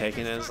he was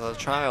taken as a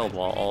child,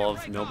 while all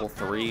of Noble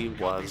 3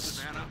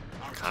 was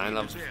kind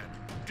of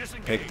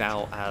picked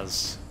out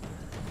as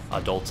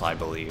adults, I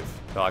believe.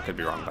 Though I could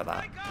be wrong by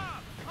that.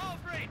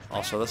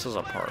 Also, this is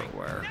a part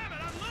where...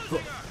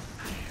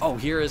 oh,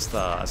 here is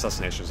the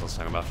assassinations I was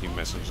talking about a few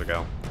missions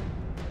ago.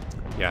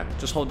 Yeah,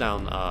 just hold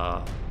down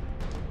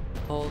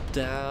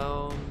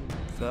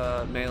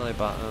the melee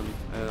button,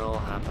 and it'll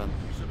happen.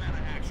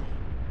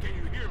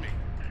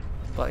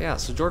 But yeah,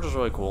 so George was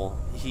really cool.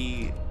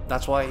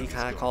 That's why he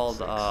kind of called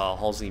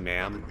Halsey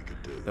ma'am,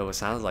 though it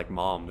sounded like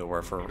mom to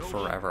where for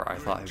forever I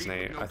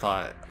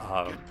thought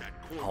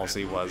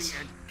Halsey was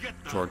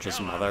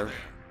George's mother.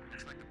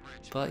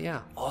 But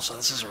yeah, also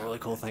this is a really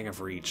cool thing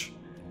of Reach.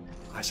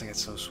 I just think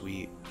it's so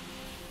sweet.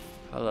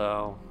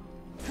 Hello.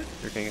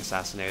 You're getting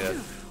assassinated.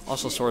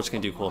 Also, swords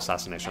can do cool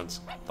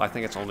assassinations, but I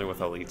think it's only with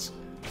elites,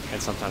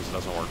 and sometimes it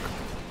doesn't work.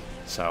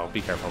 So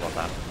be careful about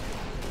that.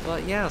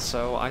 But yeah,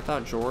 so I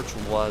thought George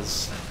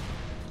was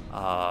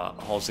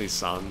Halsey's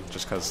son,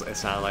 just because it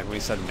sounded like when he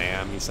said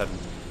ma'am, it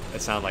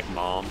sounded like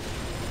mom.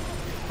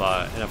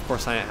 And of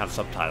course I didn't have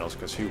subtitles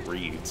because who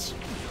reads?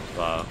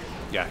 But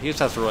yeah, he just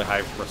has really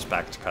high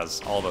respect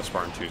because all those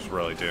Spartan 2s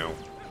really do.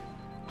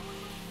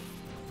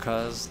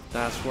 Because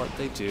that's what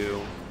they do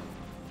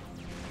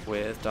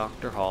with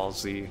Dr.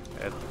 Halsey.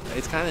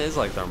 It kind of is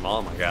like their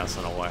mom, I guess,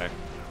 in a way.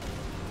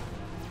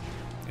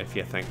 If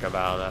you think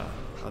about it.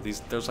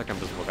 There's like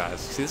invisible guys.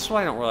 See, this is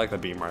why I don't really like the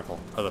beam rifle,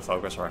 or the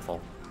focus rifle.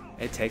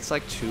 It takes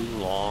like too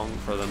long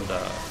for them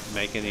to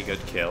make any good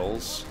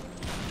kills.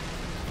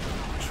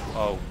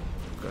 Oh,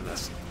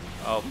 goodness.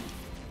 Oh,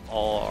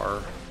 all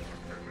are...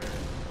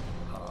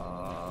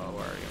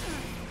 where are you?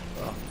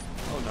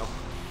 Oh no.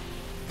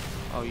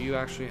 Oh, you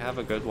actually have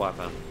a good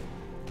weapon.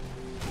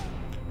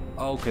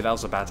 Okay, that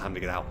was a bad time to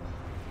get out.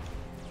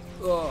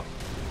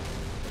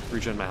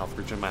 Regen my health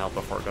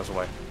before it goes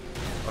away.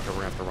 Okay, we're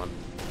gonna have to run.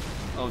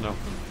 Oh no.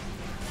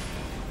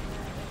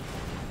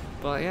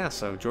 But yeah,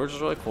 so George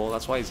is really cool.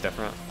 That's why he's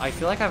different. I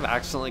feel like I've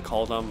accidentally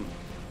called him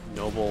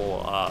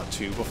Noble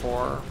 2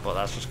 before, but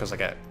that's just because I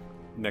get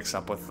mixed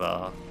up with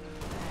the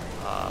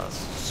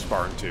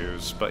Spartan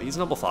 2s. But he's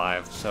Noble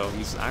 5, so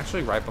he's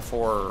actually right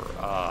before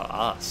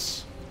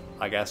us,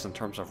 I guess, in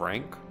terms of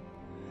rank.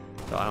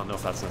 Though I don't know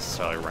if that's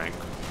necessarily rank.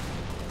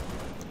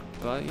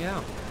 But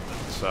yeah,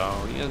 so,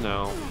 you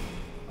know.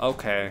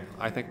 Okay,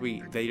 I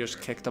think they just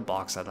kicked a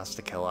box at us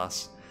to kill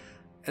us.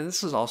 And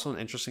this is also an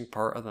interesting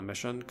part of the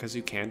mission, because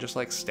you can just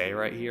like stay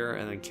right here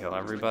and then kill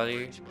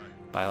everybody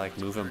by like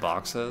moving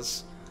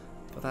boxes.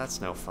 But that's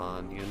no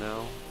fun, you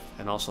know?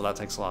 And also that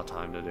takes a lot of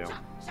time to do.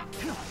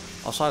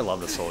 Also, I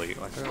love this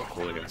elite. Like, look how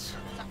cool he is.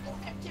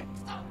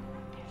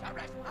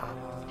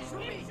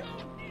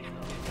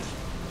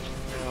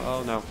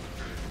 Oh no.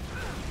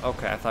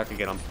 Okay, I thought I could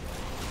get him.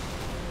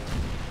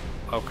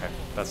 Okay,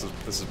 this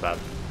is bad.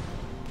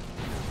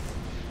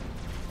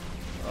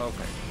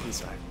 Okay,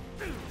 please die.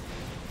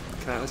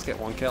 Can I at least get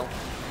one kill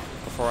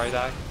before I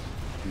die?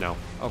 No.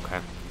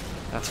 Okay.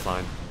 That's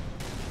fine.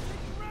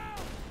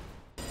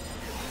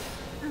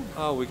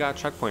 Oh, we got a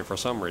checkpoint for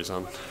some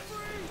reason.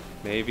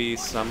 Maybe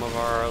some of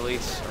our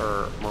elites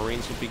or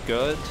Marines would be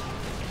good?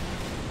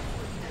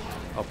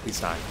 Oh,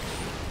 please die.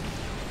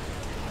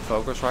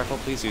 Focus rifle,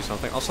 please do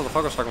something. Also, the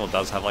focus rifle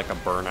does have like a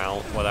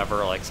burnout,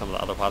 whatever, like some of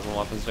the other plasma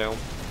weapons do.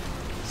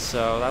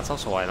 So that's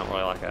also why I don't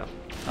really like it.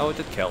 Oh, it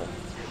did kill.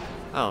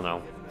 I don't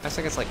know. I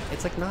think it's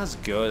like not as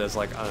good as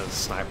like a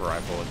sniper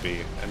rifle would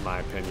be, in my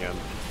opinion.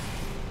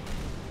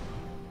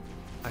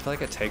 I feel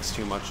like it takes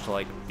too much to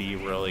like be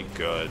really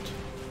good.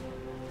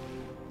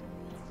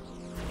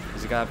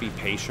 Because you gotta be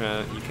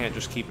patient. You can't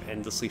just keep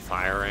endlessly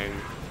firing.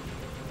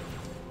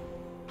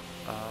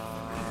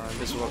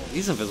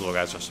 These invisible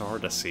guys are so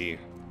hard to see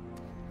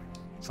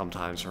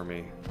sometimes for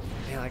me.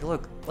 Man, like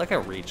look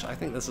at Reach. I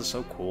think this is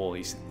so cool.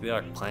 They're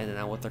like planning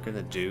out what they're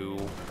gonna do.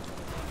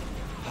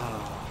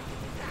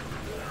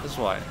 This is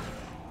why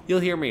you'll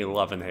hear me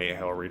love and hate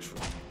Halo Reach.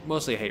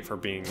 Mostly hate for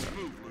being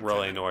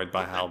really annoyed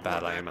by how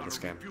bad I am at this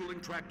game.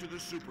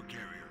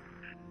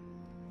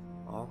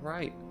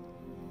 Alright.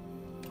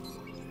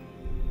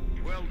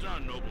 Well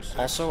done, Noble Six.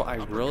 Also, I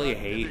really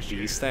hate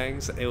these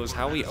things. It was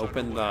how we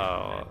opened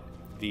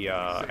the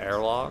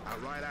airlock.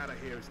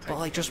 But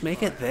like, just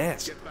make it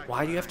this.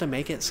 Why do you have to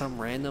make it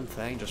some random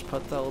thing? Just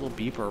put the little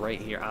beeper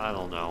right here. I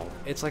don't know.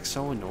 It's like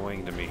so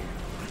annoying to me.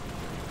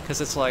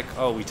 Because it's like,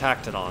 oh, we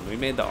tacked it on. We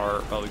made the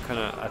art, but we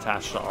couldn't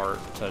attach the art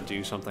to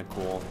do something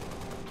cool.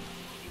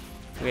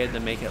 We had to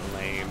make it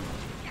lame.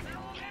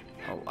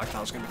 Oh, I thought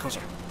it was going to be closer.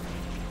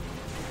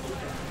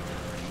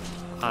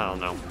 I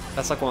don't know.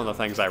 That's like one of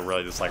the things I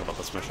really dislike about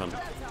this mission.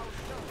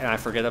 And I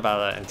forget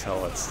about it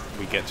until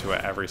we get to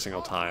it every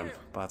single time.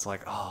 But it's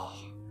like, oh.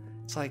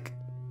 It's like,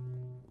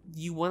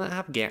 you wouldn't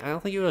have gained... I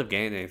don't think you would have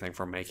gained anything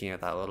from making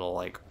it that little,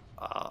 like,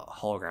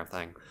 hologram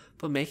thing.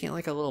 But making it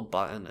like a little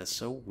button is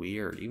so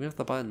weird, even if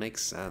the button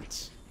makes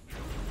sense.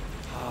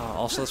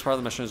 Also, this part of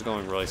the mission is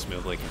going really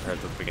smoothly compared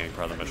to the beginning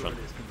part of the mission.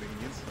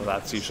 So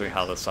that's usually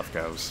how this stuff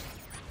goes.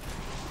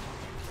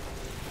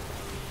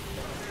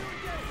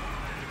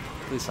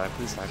 Please die,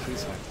 please die,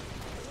 please die.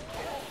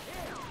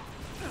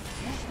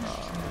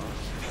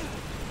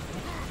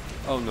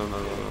 Oh, no, no,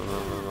 no, no, no,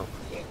 no, no.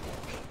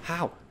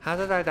 How? How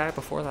did I die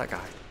before that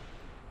guy?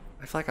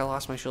 I feel like I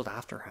lost my shield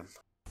after him.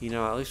 You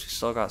know, at least we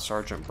still got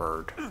Sergeant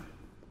Bird.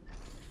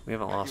 We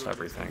haven't lost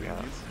everything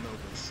yet.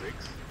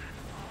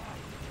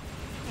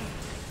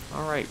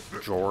 Alright,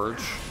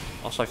 George.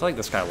 Also, I feel like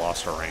this guy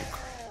lost a rank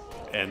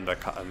in the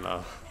oh,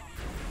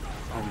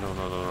 no,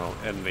 no, no, no.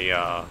 In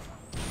the,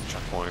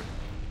 checkpoint.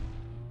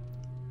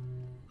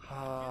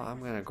 I'm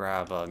gonna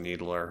grab a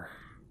Needler.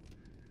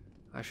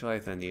 I feel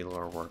like the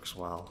Needler works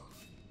well.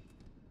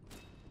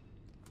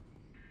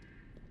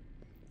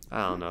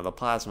 I don't know, the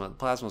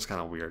Plasma's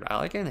kind of weird. I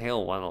like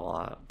Inhale 1 a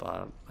lot,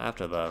 but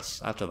after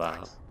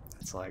that,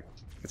 it's like,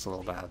 it's a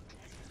little bad.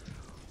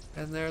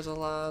 And there's a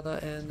lot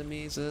of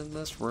enemies in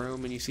this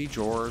room, and you see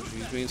George,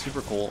 he's being super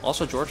cool.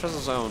 Also, George has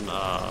his own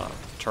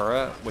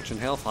turret, which in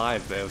Halo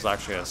 5, it was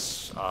actually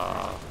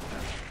a,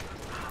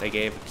 they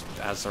gave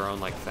as their own,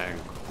 like, thing.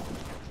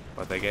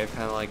 But they gave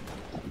kind of like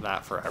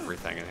that for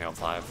everything in Halo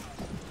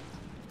 5.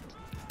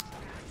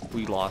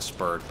 We lost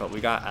Bird, but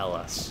we got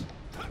Ellis.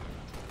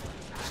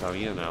 So,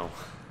 you know.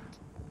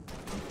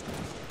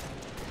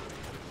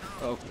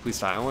 Oh, please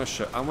die. I want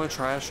to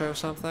try to show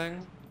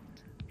something.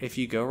 If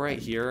you go right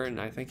here, and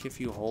I think if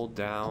you hold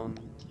down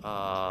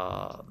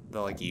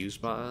the like use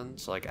button,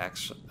 so like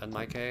X in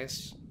my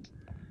case,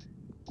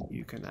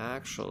 you can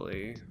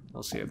actually,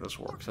 we'll see if this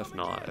works. If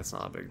not, it's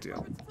not a big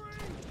deal.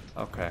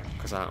 Okay,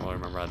 because I don't really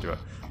remember how to do it.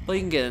 Well,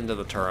 you can get into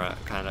the turret,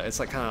 kind of. It's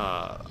like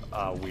kind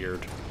of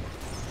weird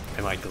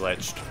and like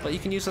glitched, but you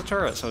can use the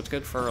turret, so it's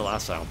good for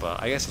lasso.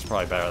 But I guess it's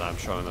probably better that I'm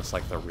showing this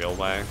like the real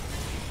way.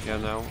 You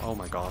know? Oh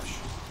my gosh.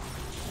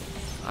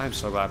 I'm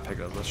so glad I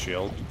picked up this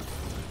shield.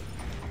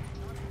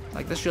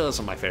 Like, this shield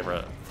isn't my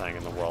favorite thing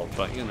in the world,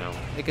 but, you know,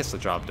 it gets the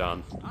job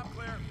done.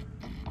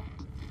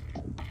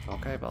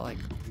 Okay, but, like,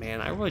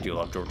 man, I really do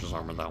love George's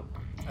armor, though.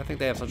 I think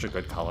they have such a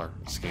good color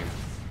scheme.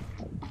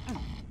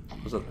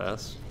 Was it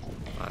this?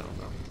 I don't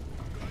know.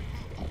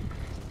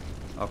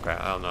 Okay,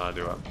 I don't know how to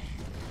do it.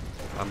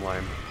 I'm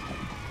lame.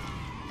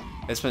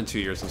 It's been 2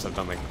 years since I've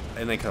done, like,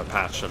 and they could have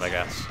patched it, I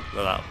guess.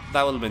 But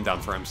that would have been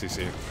done for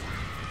MCC.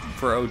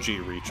 For OG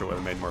Reach, it would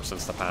have made more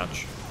sense to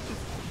patch.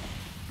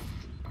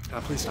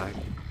 Please die.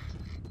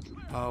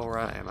 Oh, we're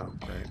out of ammo.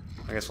 Great.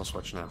 I guess we'll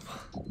switch now.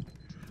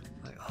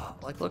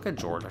 Like, look at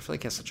George. I feel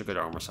like he has such a good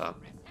armor set.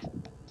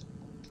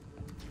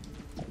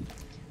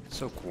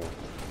 So cool.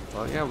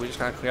 Well, yeah, we just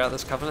gotta clear out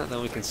this Covenant,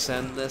 then we can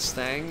send this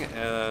thing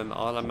and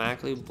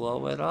automatically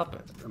blow it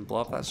up. And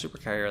blow up that super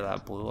carrier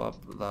that blew up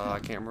the, I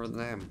can't remember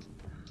the name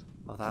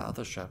of that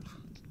other ship.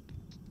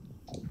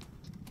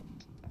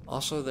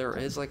 Also, there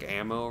is, like,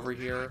 ammo over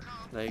here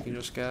that you can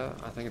just get.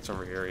 I think it's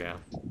over here, yeah.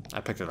 I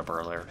picked it up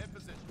earlier.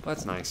 But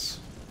it's nice.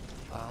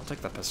 I'll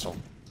take the pistol.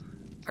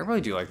 I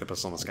really do like the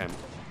pistol in this game.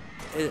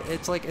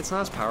 It's like, it's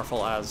not as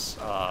powerful as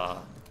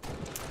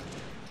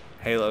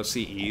Halo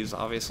CE's,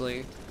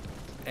 obviously.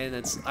 And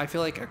it's, I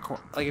feel like,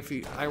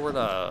 if I were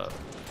to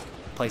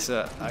place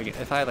it,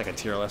 if I had like a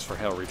tier list for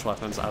Halo Reach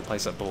weapons, I'd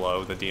place it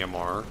below the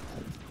DMR.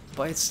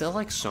 But it's still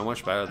like so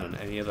much better than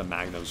any of the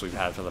Magnums we've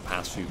had for the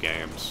past few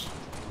games.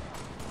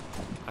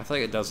 I feel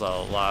like it does a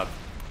lot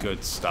of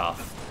good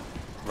stuff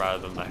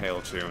rather than the Halo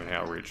 2 and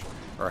Halo Reach,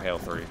 or Halo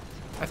 3.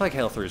 I feel like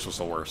Halo 3's was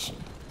the worst.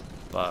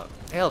 But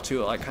Halo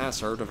 2, it like kind of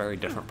served a very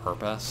different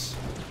purpose,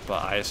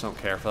 but I just don't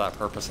care for that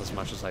purpose as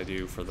much as I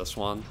do for this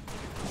one,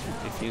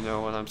 if you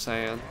know what I'm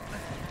saying.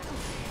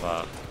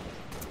 But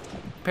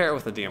pair it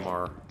with the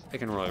DMR. It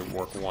can really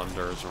work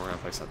wonders, and we're gonna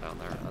place that down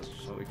there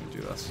so we can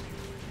do this.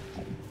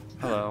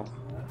 Hello.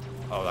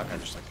 Oh, that guy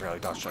just like barely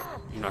dodged it.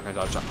 You're not gonna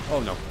dodge that. Oh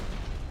no.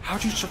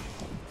 How'd you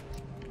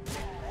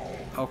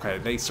Okay,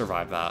 they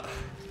survived that.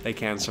 They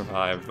can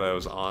survive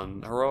those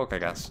on heroic, I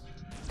guess.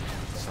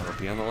 So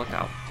be on the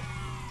lookout.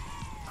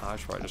 I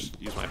should probably just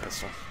use my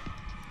pistol.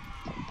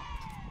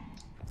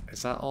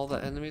 Is that all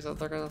the enemies that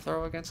they're gonna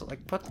throw against it?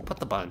 Like, put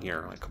the button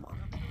here. Like, come on.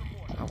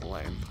 How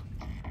lame.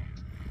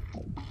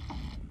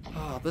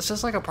 Oh, this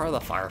is like a part of the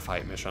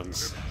firefight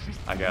missions,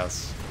 I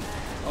guess.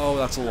 Oh,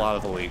 that's a lot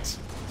of elites.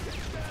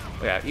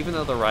 But yeah, even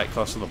though they're right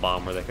close to the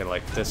bomb where they could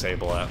like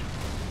disable it,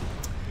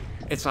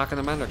 it's not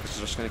gonna matter because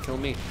they're just gonna kill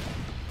me.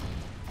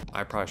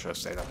 I probably should have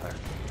stayed up there.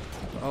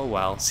 Oh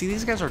well. See,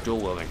 these guys are dual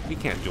wielding. We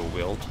can't dual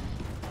wield.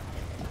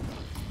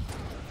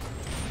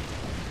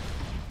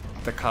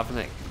 The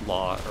Covenant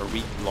or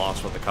we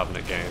lost what the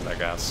Covenant gained, I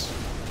guess.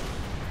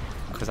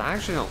 Because I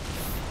actually don't.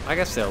 I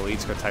guess the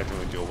elites could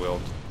technically dual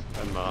wield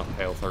in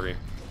Halo 3. I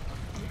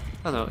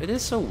don't know. It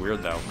is so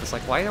weird though, because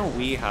like, why don't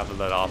we have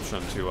that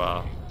option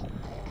to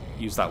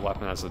use that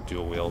weapon as a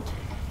dual wield?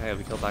 Hey,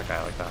 we killed that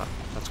guy like that.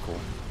 That's cool.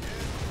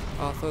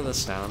 I'll throw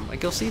this down.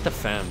 Like, you'll see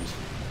defend.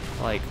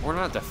 Like, we're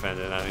not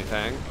defending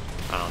anything.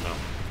 I don't know.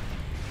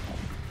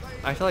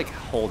 I feel like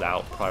hold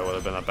out probably would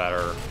have been a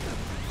better.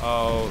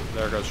 Oh,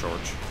 there goes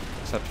George.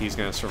 Except he's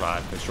gonna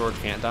survive because George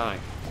can't die.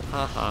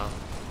 Haha.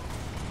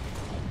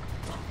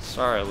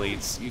 Sorry,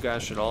 elites. You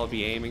guys should all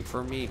be aiming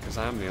for me because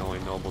I'm the only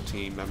noble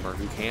team member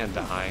who can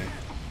die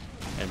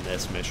in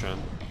this mission.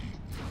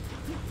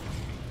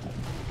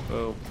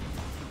 Oh.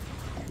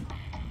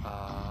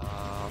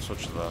 I'll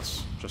switch to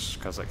this just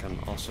because it can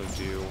also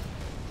do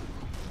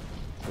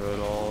good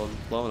old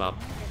blowing up.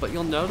 But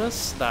you'll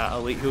notice that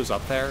elite who's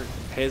up there,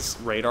 his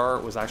radar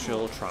was actually a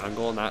little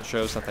triangle, and that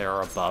shows that they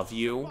are above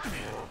you,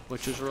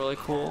 which is really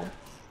cool.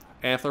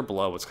 And if they're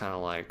below, it's kind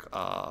of like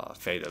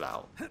faded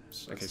out.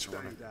 In case you're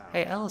wondering.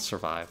 Hey, Ellis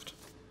survived.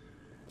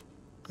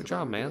 Good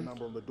job, man.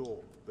 Number on the door.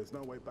 There's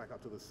no way back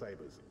up to the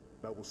Sabres.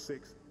 Level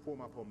 6,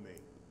 form up on me.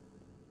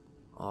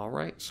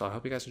 Alright, so I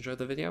hope you guys enjoyed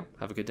the video.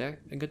 Have a good day,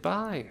 and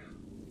goodbye.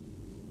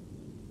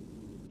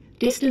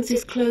 Distance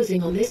is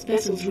closing on this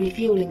vessel's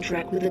refueling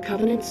track with the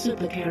Covenant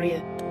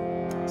supercarrier.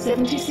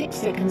 76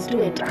 seconds to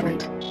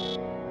endpoint.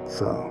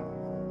 So,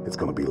 it's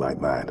gonna be like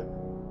mad.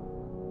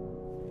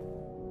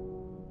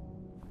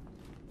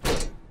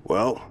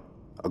 Well,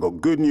 I got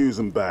good news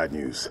and bad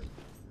news.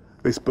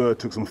 This bird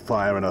took some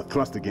fire and our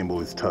thruster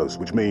gimbal is toast,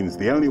 which means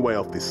the only way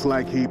off this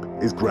slag heap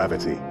is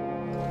gravity.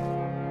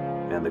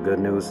 And the good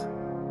news?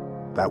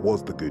 That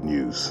was the good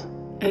news.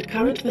 At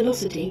current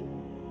velocity,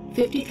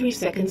 53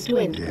 seconds to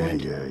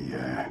endpoint.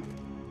 Yeah.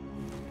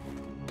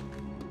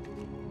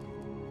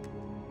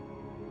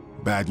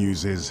 Bad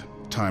news is,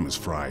 time is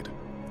fried.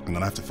 I'm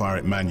gonna have to fire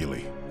it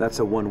manually. That's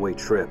a one-way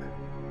trip.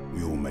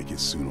 We all make it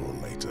sooner or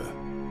later.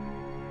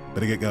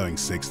 Better get going,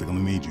 Six. They're gonna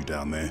need you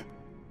down there.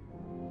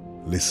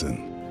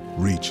 Listen,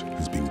 Reach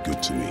has been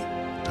good to me.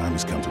 Time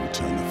has come to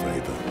return the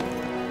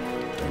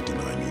favor. Don't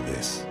deny me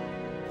this.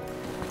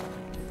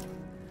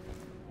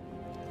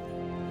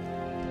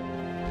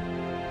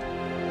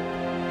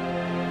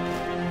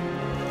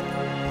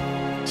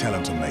 Tell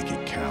him to make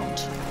it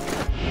count.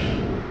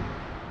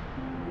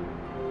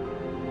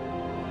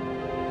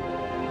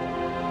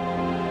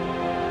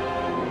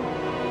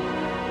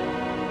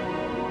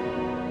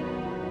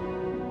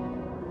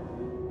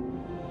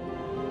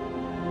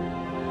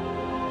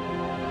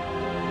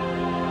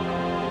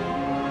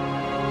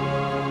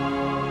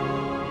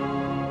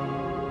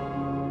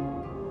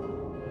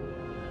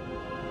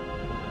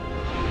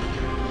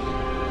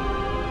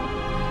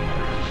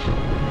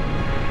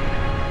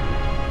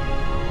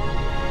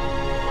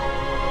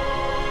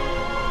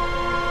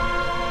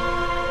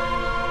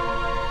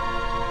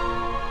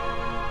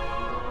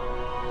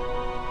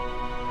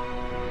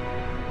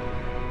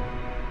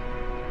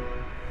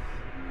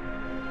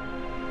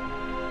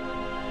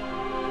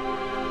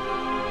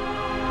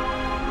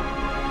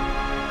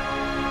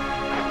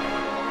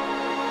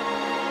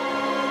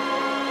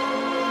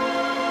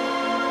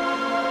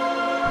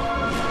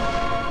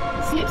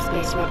 Slip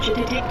space rupture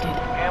detected.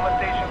 Gamma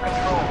station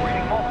control,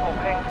 reading multiple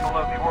pings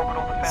below the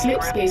orbital defense Slip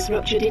grid. space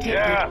rupture detected.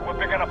 Yeah, we're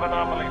picking up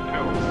anomalies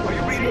too. Are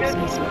you reading it?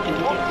 Slip space rupture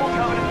detected. Multiple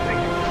Covenant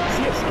signals.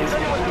 Slip space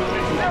Anyone rupture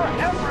detected? detected.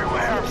 They're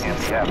everywhere. Slip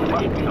space Yeah, rupture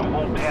but detected. the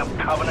whole damn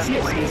Covenant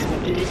Slip fleet. space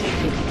rupture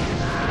detected.